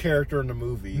any other character in the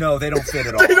movie. No, they don't fit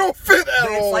at all. They don't fit at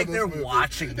all. It's like in they're this movie.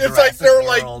 watching It's Jurassic like they're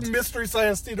World. like Mystery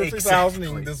Science Theater 3000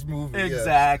 in this movie. yeah.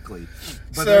 Exactly.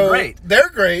 But So, they're great. They're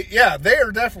great. Yeah, they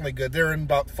are definitely good. They're in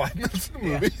about 5 minutes of the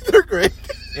Yeah. movie. They're great.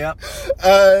 Yep.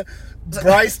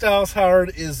 Bryce Dallas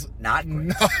Howard is Not great.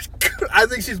 not good. I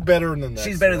think she's better in the next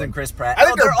She's better one. than Chris Pratt. I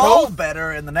think they're they're all both-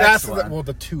 better in the That's next one.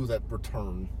 the two that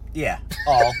return. Yeah,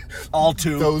 all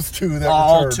two. Those two that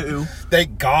all return. two.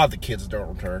 Thank God the kids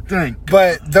don't return. Thank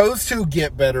But those two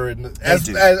get better as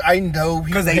do. as I know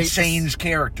Because they hate to- change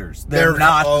characters. They're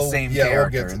not the same yeah, we'll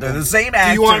character. get to They're that. the same Do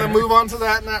actor. you want to move on to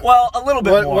that now? Well, a little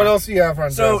bit more. What else do you have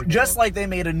on So Jurassic just World? like they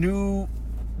made a new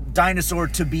dinosaur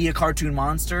to be a cartoon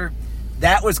monster,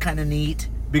 that was kind of neat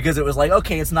because it was like,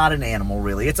 okay, it's not an animal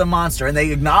really, it's a monster, and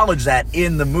they acknowledge that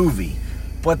in the movie.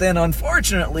 But then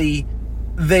unfortunately,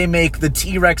 they make the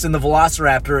T-Rex and the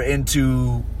Velociraptor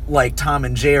into like Tom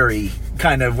and Jerry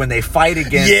kind of when they fight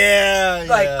against. Yeah,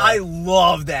 Like, yeah. I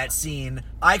love that scene.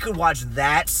 I could watch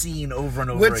that scene over and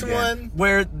over Which again. one?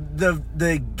 Where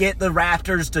the get the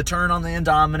Raptors to turn on the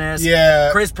Indominus. Yeah.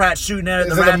 Chris Pratt shooting at it.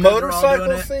 Is The it a Raptors are all motorcycle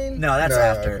doing it. scene? No, that's No,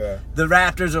 after. okay. The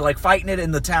Raptors are like fighting it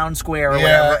in the town square or Yeah.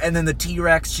 whatever, and then the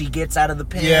T-Rex, she gets out of the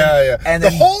pen. Yeah, yeah. And The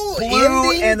then whole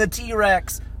Blue ending- and the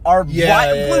T-Rex are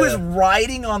Yeah, yeah, Blue yeah. is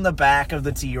riding on the back of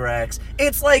the T-Rex.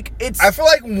 It's like I feel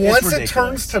like once it ridiculous.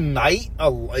 turns to night,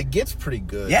 it gets pretty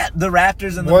good. Yeah, the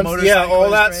Raptors and the Once, motorcycle. yeah, all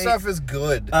is that great. stuff is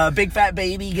good. Big fat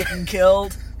baby getting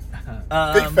killed.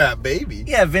 Big fat baby.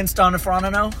 Yeah, Vince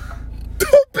D'Onofrio.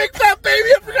 Big fat baby.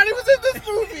 I forgot he was in this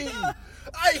movie.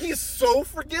 He's so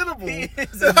forgettable. He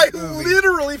is in I the movie.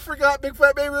 literally forgot Big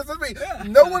Fat Baby was in this movie. Yeah.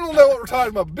 No one will know what we're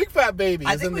talking about. Big Fat Baby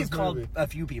I is think in we've this called movie. a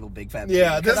few people Big Fat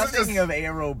Yeah, Baby. 'Cause this I'm is thinking just- of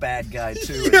Arrow Bad Guy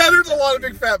too. Yeah, there's a lot of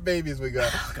Big Fat Babies we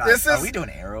got. God, This are is we doing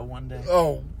Arrow one day?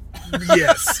 Oh,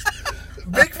 yes.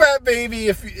 Big Fat Baby,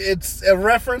 if it's a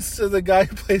reference to the guy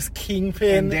who plays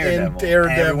Kingpin in Daredevil.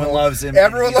 Everyone loves him.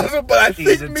 Everyone He's loves him, but I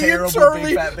he's think a me and terrible Charlie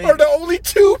Big Fat Baby. are the only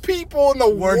two people in the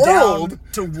We're world. down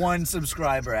to one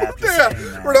subscriber after Yeah,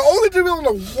 saying that. we're the only two people in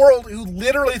the world who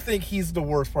literally think he's the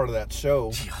worst part of that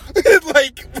show.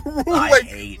 I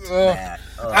hate that.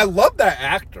 Ugh. I love that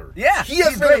actor. Yeah, he has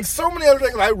he's been in great. so many other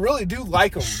things. I really do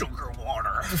like him. Sugar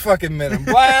water. Fucking Men in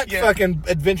Black, Yeah. fucking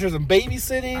Adventures in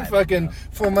Babysitting, I fucking know.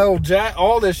 Full Metal Jacket,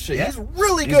 all this shit. Yeah. He's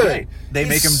really He's good. great. They He's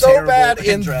make him so terrible bad in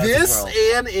in Jurassic this World.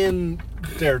 and in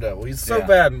Daredevil. He's so Yeah.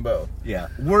 bad in both. Yeah,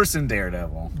 worse than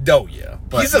Daredevil. Oh yeah,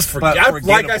 But- he's just but forgettable.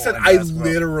 Like I forgettable said, in I Jurassic World.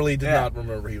 literally did Yeah. not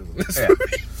remember he was in this Yeah.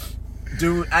 movie.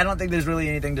 I don't think there's really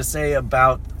anything to say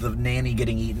about the nanny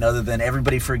getting eaten other than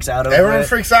everybody freaks out over Everyone it.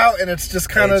 freaks out, and it's just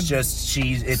kind It's of just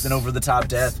it's an over the top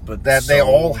death, but that they so-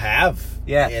 all have.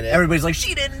 Yeah, in it. everybody's like,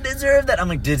 she didn't deserve that. I'm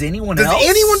like, does anyone Does else?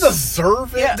 anyone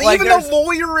deserve it? Yeah, like Even there's- the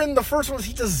lawyer in the first one, does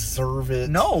he deserve it?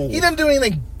 No. He didn't do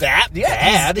anything that Yeah,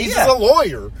 bad. he's- He's yeah. just a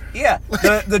lawyer. Yeah,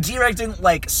 the T-Rex didn't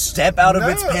like step out of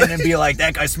its No. pen and be like,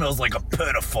 that guy smells like a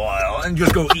pedophile, and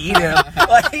just go eat him.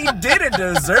 Like, he didn't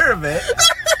deserve it.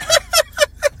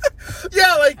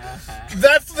 Yeah, like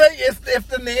that's the thing. If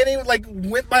the nanny like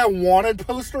went by a wanted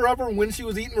poster of her when she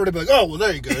was eating her, they'd be like, "Oh, well,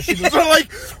 there you go." She was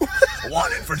like,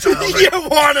 Wanted for child rape. You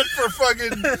wanted for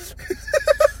fucking.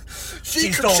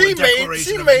 She stole the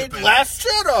Declaration She of made Independence. Last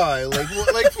Jedi.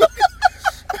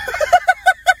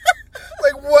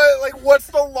 Like what's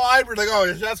the line where like,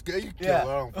 oh, that's good. You kill Yeah. her.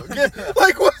 I don't fucking-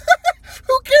 like what?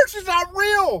 Who cares? She's not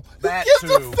real. That Who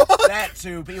gives a too. fuck? That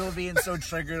too. People being so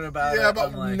triggered about it. Yeah, about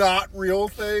I'm like, not real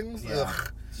things. yeah.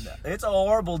 Ugh. It's a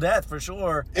horrible death for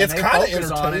sure. And It's they kinda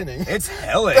focus on it. entertaining. It's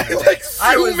hella They entertaining. like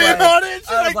I was zoom in like- on it. She's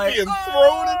I was like being oh,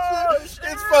 thrown and shit.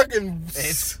 shit. It's fucking.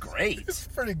 It's great. It's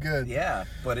pretty good. Yeah,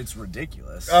 but it's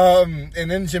ridiculous. And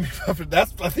then Jimmy Buffett.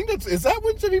 Is that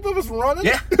when Jimmy Buffett's running?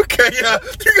 Yeah. Okay, yeah.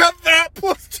 You got that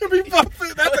plus Jimmy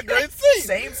Buffett. That's a great scene.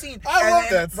 Same scene. I and love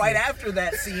then that scene. Right after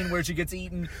that scene where she gets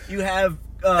eaten, you have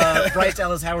Bryce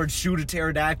Dallas Howard shoot a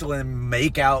pterodactyl and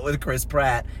make out with Chris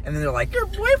Pratt, and then they're like, "Your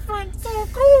boyfriend's so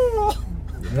cool."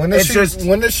 When It's does just-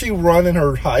 when does she run in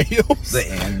her high heels? The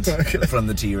end Okay. from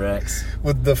the T-Rex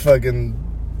With the fucking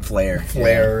flare.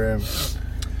 flare. And...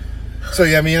 So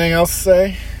yeah, anything else to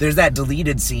say? There's that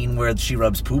deleted scene where she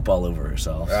rubs poop all over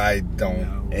herself. I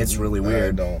don't. It's really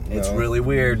weird. I don't know. It's really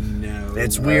weird. No.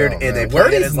 It's weird. I don't And they know. Where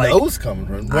play are it as these like nose coming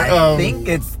from? I think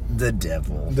it's the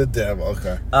devil. the devil.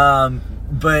 Okay.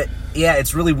 But yeah,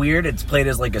 it's really weird. It's played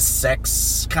as like a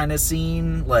sex kind of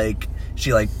scene. Like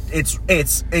she like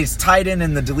it's tied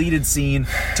in the deleted scene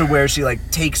to where she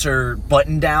like takes her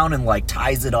button down and like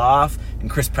ties it off. And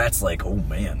Chris Pratt's like, "Oh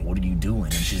man, what are you doing?"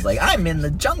 And she's like, "I'm in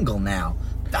the jungle now.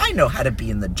 I know how to be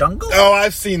in the jungle." Oh,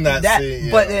 I've seen that scene.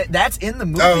 Yeah. But that's in the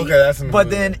movie. Oh, okay, that's in the but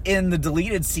movie. then in the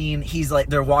deleted scene, he's like,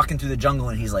 they're walking through the jungle,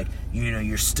 and he's like,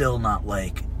 you're still not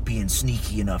like being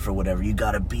sneaky enough or whatever. You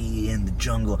gotta be in the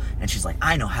jungle. And she's like,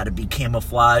 I know how to be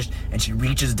camouflaged. And she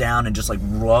reaches down and just like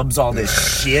rubs all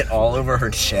this shit all over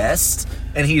her chest.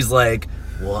 And he's like,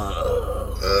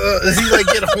 whoa. Does he like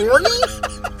get horny?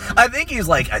 I think he's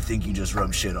like, I think you just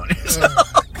rubbed shit on yourself.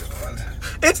 Oh, God.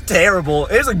 It's terrible.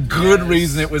 There's a good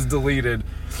reason it was deleted.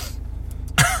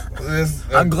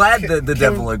 I'm glad that the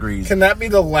devil agrees. Can that be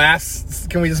the last?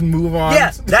 Can we just move on?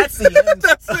 Yeah, that's the end.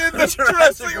 That's the end of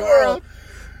Jurassic World.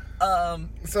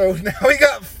 So now we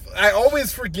got. I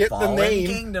always forget Fallen the name.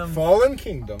 Kingdom. Fallen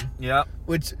Kingdom. Yep.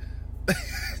 Which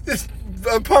this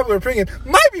unpopular opinion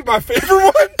might be my favorite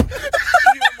one.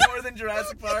 Even more than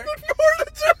Jurassic Park. More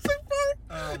than Jurassic Park.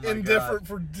 Oh my In God. different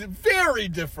for very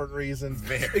different reasons.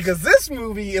 Very. Because this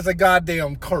movie is a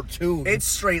goddamn cartoon. It's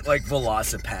straight like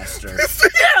Velocipaster.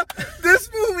 Yeah, this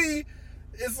movie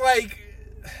is like.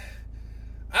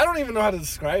 I don't even know how to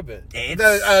describe it.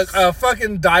 A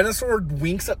fucking dinosaur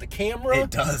winks at the camera. It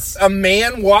does. A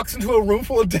man walks into a room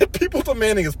full of dead people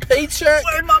demanding his paycheck.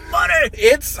 Where's my money?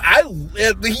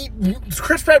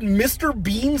 Chris Pratt Mr.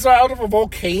 Beans out of a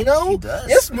volcano. He does.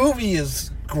 This movie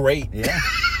is great. Yeah.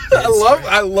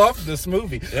 I love this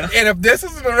movie. Yeah. And if this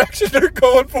is the direction they're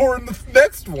going for in the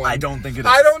next one, I don't think it is.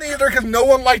 I don't either because no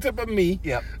one liked it but me.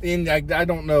 Yep. And I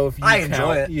don't know if you I enjoy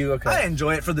count. it. You okay? I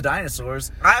enjoy it for the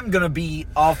dinosaurs. I'm gonna be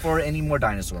all for any more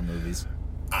dinosaur movies.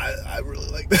 I really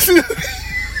like this.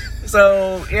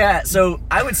 So yeah, so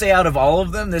I would say out of all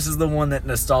of them, this is the one that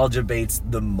nostalgia baits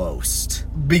the most.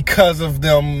 Because of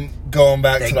them going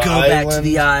back They to the go island. back to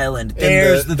the island. And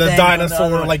There's the thing on the dinosaur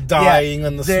other one. like dying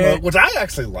in the there- smoke, which I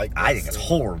actually like. I think it's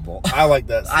horrible. I like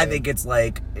that. I scene. think it's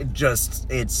like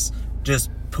it's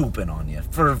just pooping on you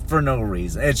for no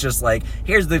reason. It's just like,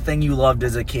 here's the thing you loved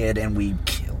as a kid and we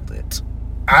killed it.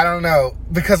 I don't know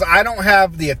because I don't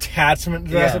have the attachment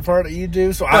to Jurassic Yeah. Park that you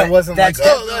do, so But I wasn't like, that's oh,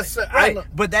 definitely- that's right. I know.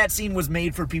 But that scene was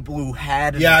made for people who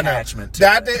had an Yeah, I know. attachment to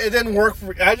That it. it didn't work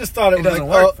for. I just thought it was doesn't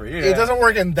like, work for you, It yeah. doesn't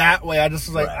work in that way. I just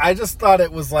was like, Right. I just thought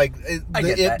it was like I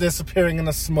get it that. disappearing in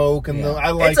the smoke, and Yeah. I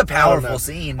like. It's a I don't powerful know.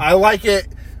 scene. I like it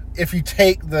if you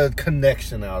take the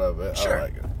connection out of it. Sure. I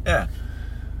like it. Yeah.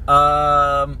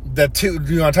 The two.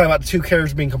 Do you want to talk about the two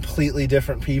characters being completely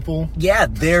different people? Yeah,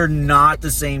 they're not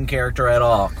the same character at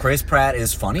all. Chris Pratt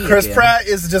is funny. Chris again. Pratt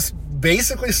is just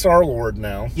basically Star-Lord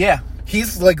now. Yeah.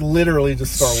 He's like literally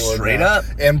just Star-Lord Straight now. up.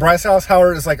 And Bryce Dallas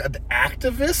Howard is like an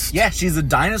activist. Yeah, she's a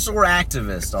dinosaur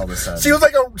activist all of a sudden.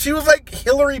 She was like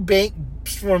Hillary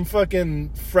Banks from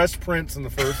fucking Fresh Prince in the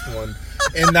first one.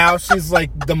 And now she's like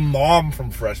the mom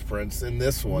from Fresh Prince in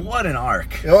this one. What an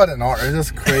arc. What an art. It's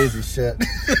just crazy shit.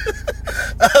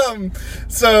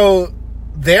 So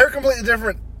they're completely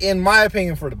different, in my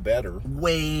opinion, for the better.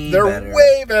 They're They're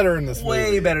way better in this movie.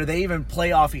 way better. They even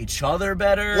play off each other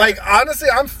better. Like, honestly,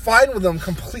 I'm fine with them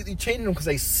completely changing them because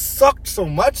they sucked so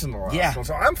much in the last Yeah. one.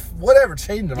 So I'm, whatever,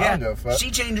 change them. I yeah, don't give a fuck.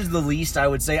 she changes the least, I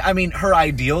would say. I mean, her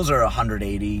ideals are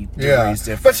 180 Yeah. degrees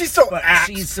different. But she still but acts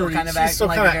she's still pretty- kind of she acting still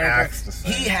like kinda a character. acts the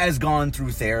same. He has gone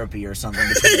through therapy or something.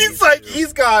 between He's these like, two.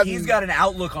 he's got He's got an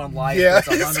outlook on life Yeah, that's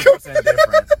he's 100%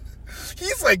 different.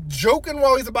 like joking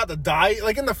while he's about to die.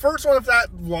 Like in the first one, if that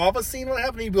lava scene would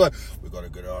happen, he'd be like, "We gotta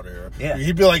get out of here." Yeah.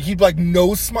 He'd be like,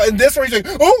 no smile. And this one, he's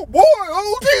like, "Oh boy,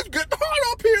 oh it's getting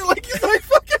hot up here." Like he's like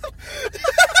fucking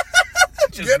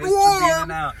Just getting Mr. warm.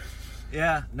 Bean out.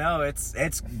 Yeah, no, it's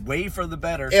way for the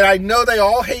better. And I know they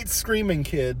all hate Screaming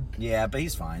Kid. Yeah, but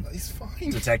he's fine. He's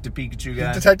fine. Detective Pikachu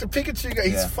guy. Detective Pikachu guy.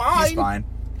 He's Yeah, fine. He's fine.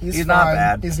 He's He's fine. not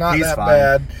bad. He's not that fine.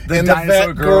 bad. The And the dinosaur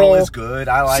vet girl girl is good.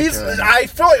 I like her. I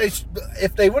feel like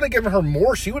if they would have given her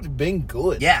more, she would have been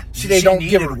good. Yeah, they she don't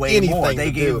give her needed way anything more. They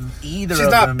to gave do. either She's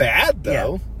of not them. bad Yeah.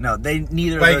 though. No, they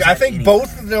neither. of Like those I had think anything.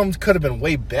 both of them could have been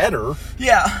way better.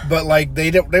 Yeah, But like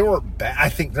they weren't bad. I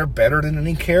think they're better than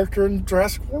any character in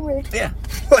Jurassic World. yeah.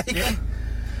 Like Yeah.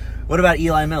 What about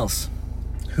Eli Mills?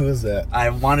 who is that? I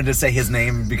wanted to say his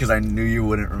name because I knew you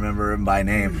wouldn't remember him by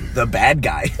name. The bad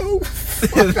guy. Oh,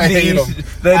 fuck, I hate him.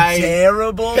 The I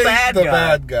terrible hate bad the guy.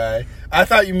 bad guy. I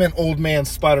thought you meant old man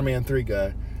Spider-Man 3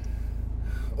 guy.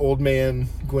 Old man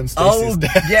Gwen Stacy's Oh,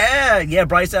 dad. yeah.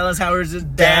 Bryce Dallas Howard's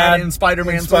dad in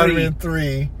Spider-Man 3. Spider-Man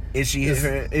 3. Is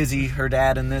he her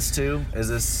dad in this too? Is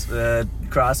this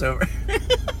crossover?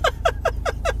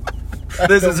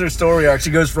 This is her story arc.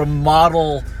 She goes from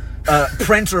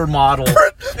printer model, in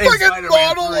Fucking Spider-Man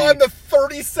model 3 on the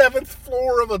 37th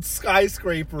floor of a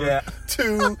skyscraper Yeah.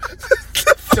 to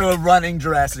to a running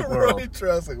Jurassic World. Right,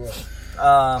 Jurassic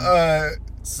World.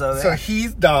 So He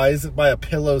dies by a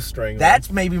pillow string.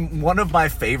 that's maybe one of my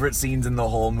favorite scenes in the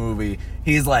whole movie.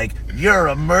 He's like, "You're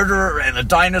a murderer and a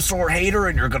dinosaur hater,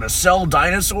 and you're gonna sell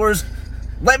dinosaurs?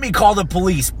 Let me call the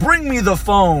police. Bring me the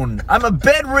phone. I'm a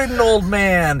bedridden old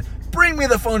man. Bring me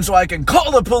the phone so I can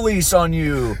call the police on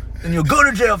you, and you'll go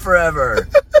to jail forever."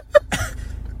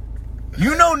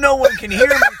 You know no one can hear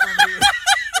me from here.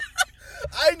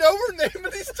 I know we're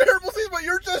naming these terrible scenes, but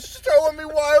you're just showing me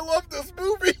why I love this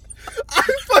movie. I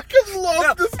fucking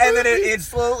love this movie. And then it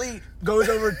slowly goes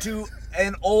over to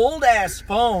an old-ass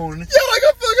phone. Yeah, like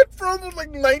a fucking phone from like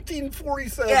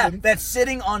 1947. Yeah, that's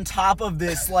sitting on top of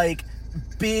this, like,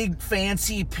 big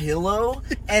fancy pillow,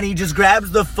 and he just grabs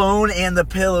the phone and the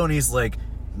pillow, and he's like,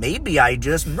 "Maybe I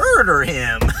just murder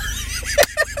him."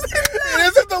 And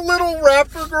isn't the little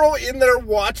raptor girl in there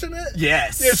watching it?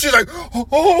 Yes. Yeah, she's like,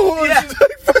 oh, Yeah. she's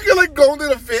like fucking like going to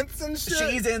the fence and shit.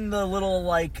 She's in the little,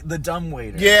 like, the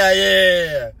dumbwaiter.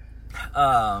 Yeah.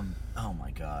 Oh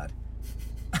my god.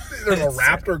 There's a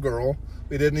raptor girl.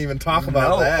 We didn't even talk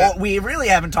about that. Well, we really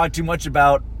haven't talked too much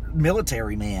about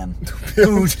Military Man,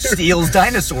 who steals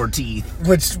dinosaur teeth.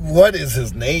 What is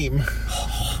his name?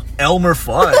 Elmer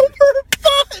Fudd.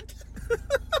 Fudd.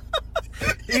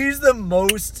 He's the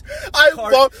most... I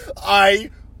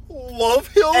love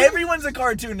him. Everyone's a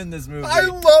cartoon in this movie. I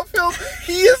love him.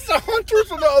 He is the Hunters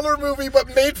from the other movie,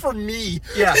 but made for me.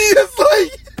 Yeah. He is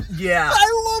like... Yeah.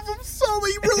 I love him so much.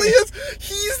 He really is.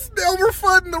 He's Elmer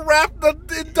Fudd and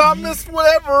the Indominus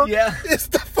whatever. Yeah. It's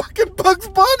the fucking Bugs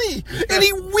Bunny. And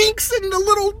he winks and the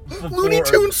little Looney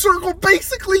Tunes circle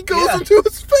basically goes Yeah. into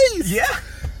his face. Yeah.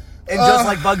 And just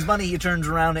like Bugs Bunny, he turns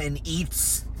around and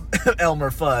eats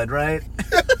Elmer Fudd, right?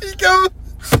 He goes...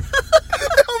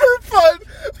 Elmer Fudd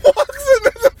walks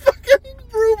into the fucking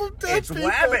room of dead It's people.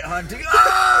 rabbit hunting.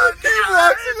 Oh, He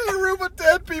walks into the room of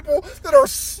dead people that are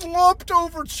slumped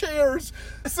over chairs,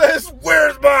 says,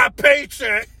 "Where's my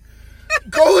paycheck?"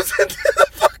 Goes into the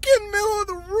fucking middle of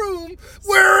the room.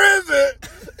 Where is it?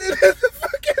 And then the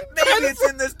fucking Maybe it's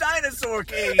in this dinosaur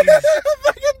cage. the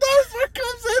fucking dinosaur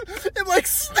comes in and like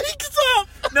sneaks up.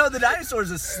 No, the dinosaur's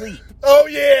asleep. Oh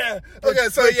yeah. Okay,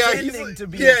 so yeah, he's pretending to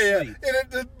be yeah. asleep.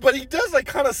 And but he does like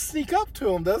kind of sneak up to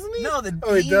him, doesn't he? No,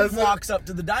 he he doesn't? walks up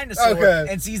to the dinosaur Okay.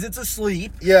 and sees it's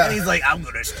asleep. Yeah. And he's like, "I'm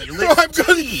gonna steal Oh, it." I'm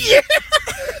gonna yeah.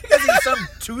 Because he's some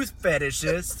tooth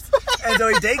fetishist. And so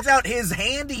he takes out his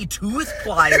handy tooth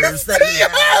pliers that he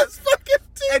has fucking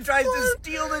and tries to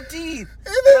steal the teeth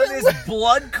And then of this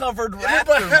blood-covered Yeah, raptor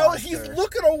but how monster. he's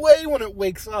looking away when it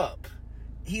wakes up.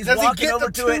 He's does he walking get over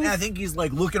the to it, and tooth? I think he's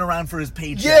like looking around for his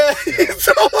paycheck. Yeah, still he's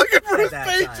all looking for at his that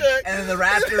time. paycheck. And then the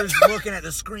raptor's looking at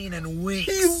the screen and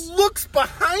winks. He looks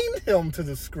behind him to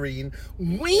the screen,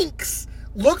 winks,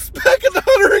 looks back at the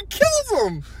hunter and kills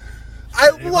him. I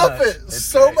Pretty love much. it It's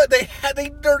so great.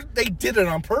 much. They did it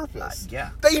on purpose.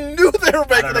 Yeah. They knew they were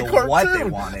making don't a know cartoon. what they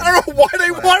wanted, I don't know why they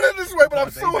but- wanted it this way, but I'm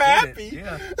But they so did happy. it.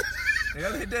 Yeah. Yeah,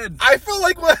 they did. I feel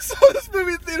like when I saw this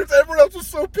movie in theaters, everyone else was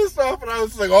so pissed off, and I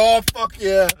was like, "Oh fuck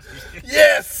yeah,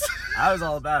 yes!" I was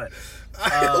all about it.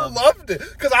 I loved it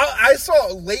because I saw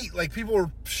it late. Like people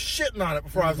were shitting on it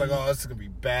before. I was like, "Oh, this is gonna be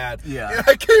bad." Yeah. And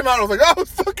I came out. I was like, "Oh,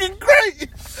 it's fucking great."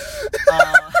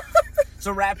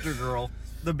 So Raptor Girl,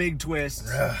 the big twist.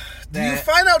 Do you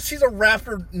find out she's a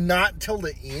raptor not till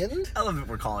the end? I love that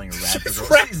we're calling her Raptor She's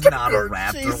Girl. She's not a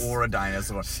Raptor Girl. raptor or a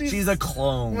dinosaur. She's a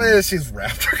clone. Well, she's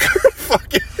Raptor Girl.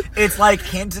 Fuck it. It's like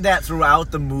hinted at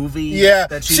throughout the movie. Yeah,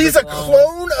 that she's a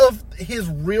clone of his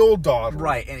real daughter.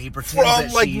 Right, and he pretends from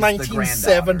that like she's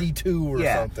 1972 or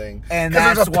something. And 'cause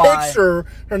that's there's a why, picture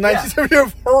from 1972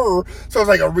 of her. So it's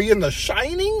like, are we in The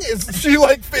Shining? Is she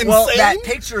like insane? Well, that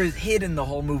picture is hidden the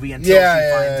whole movie until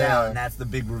she finds out, and that's the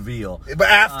big reveal. But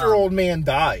after old man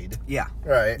died. Yeah.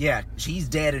 Right. Yeah, she's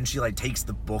dead, and she like takes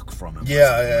the book from him.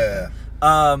 Yeah.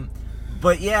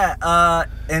 But yeah,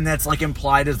 and that's like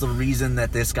implied as the reason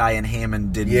that this guy in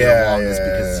Hammond didn't get along is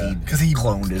because he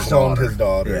cloned his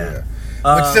daughter.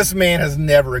 Yeah. Which this man has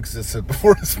never existed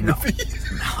before this movie.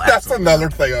 No, that's another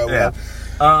thing I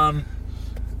love.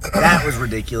 That was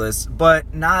ridiculous,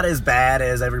 but not as bad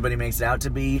as everybody makes it out to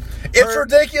be. It's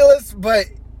ridiculous, but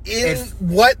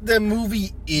what the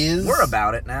movie is, we're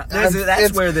about it now.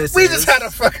 That's where this we is. just had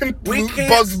a fucking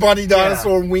Bugs Bunny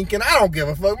dinosaur winking. I don't give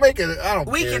a fuck. Make it. I don't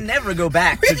care. We can never go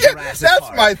back to Jurassic Park.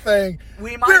 That's my thing.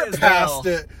 We're past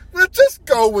it. Let's just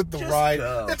go with the ride.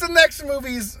 Go. It's the next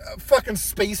movie's fucking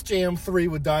Space Jam 3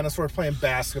 with dinosaurs playing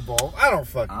basketball. I don't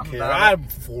fucking care. I'm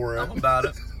for it. I'm about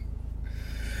it.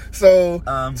 So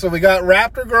we got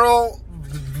Raptor Girl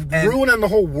ruining the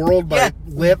whole world by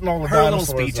letting all the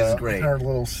dinosaurs little speech is great. Her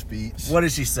little speech. What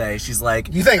does she say? She's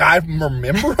like, you think I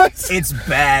memorized? It's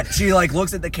bad. She like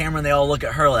looks at the camera and they all look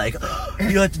at her like,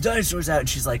 you let the dinosaurs out, and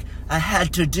she's like, I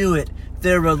had to do it.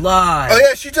 They're alive. Oh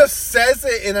yeah, she just says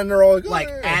it and then they're all like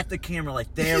at the camera,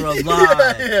 like they're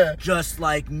alive, just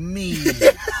like me.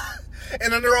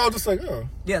 And then they're all just like, oh.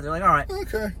 Yeah, they're like, all right.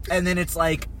 Okay. And then it's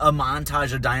like a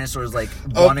montage of dinosaurs like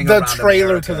running around the trailer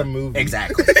America. to the movie.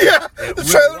 Exactly. Yeah. The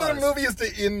trailer to the movie is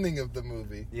the ending of the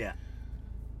movie. Yeah.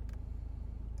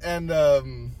 And,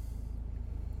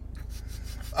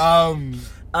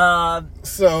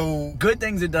 so good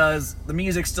things it does. The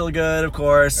music's still good, of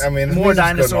course. I mean, more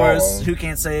dinosaurs. Who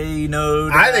can't say no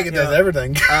to I think it does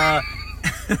everything.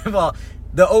 Well,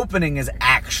 the opening is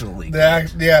actually good.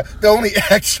 The only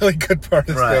actually good part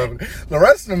is the opening. The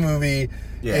rest of the movie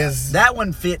is that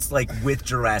one fits like with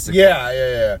Jurassic.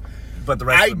 Yeah. But the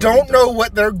rest I of the movie don't know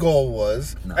what their goal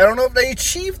was. No. I don't know if they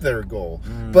achieved their gool.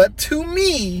 But to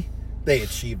me, they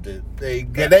achieved it. They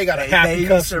got a happy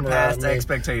customer. They surpassed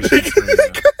expectations.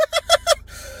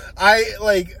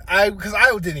 Because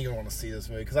I didn't even want to see this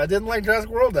movie because I didn't like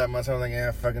Jurassic World that much. I was like,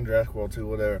 fucking Jurassic World 2,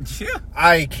 whatever. Yeah.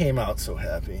 I came out so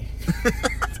happy.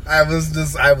 I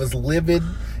was livid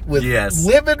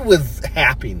with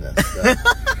happiness.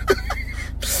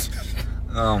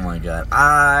 Oh my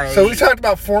god. So we talked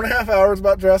about 4.5 hours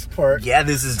about Jurassic Park. Yeah,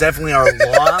 this is definitely our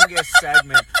longest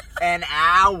segment. An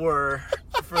hour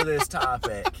for this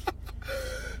topic.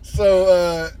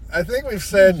 So I think we've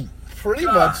said pretty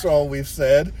much all we've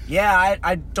said. Yeah,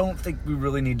 I don't think we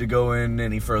really need to go in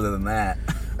any further than that.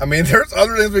 I mean, there's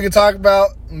other things we could talk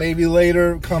about. Maybe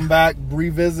later, come back,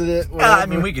 revisit it. I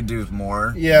mean, we could do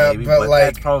more. Yeah, maybe, but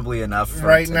that's probably enough for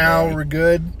right today. now, we're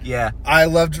good. Yeah. I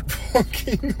loved Fallen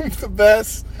Kingdom the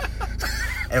best.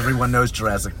 Everyone knows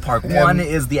Jurassic Park 1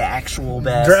 is the actual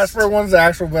best. Jurassic Park 1's the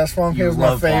actual best. Fallen Kingdom's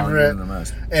my favorite. The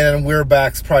most. And We're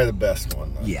Back's probably the best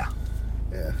one, though. Yeah.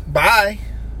 Bye.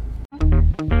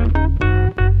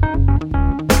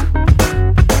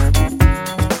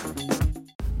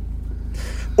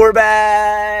 We're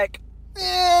back!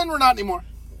 And we're not anymore.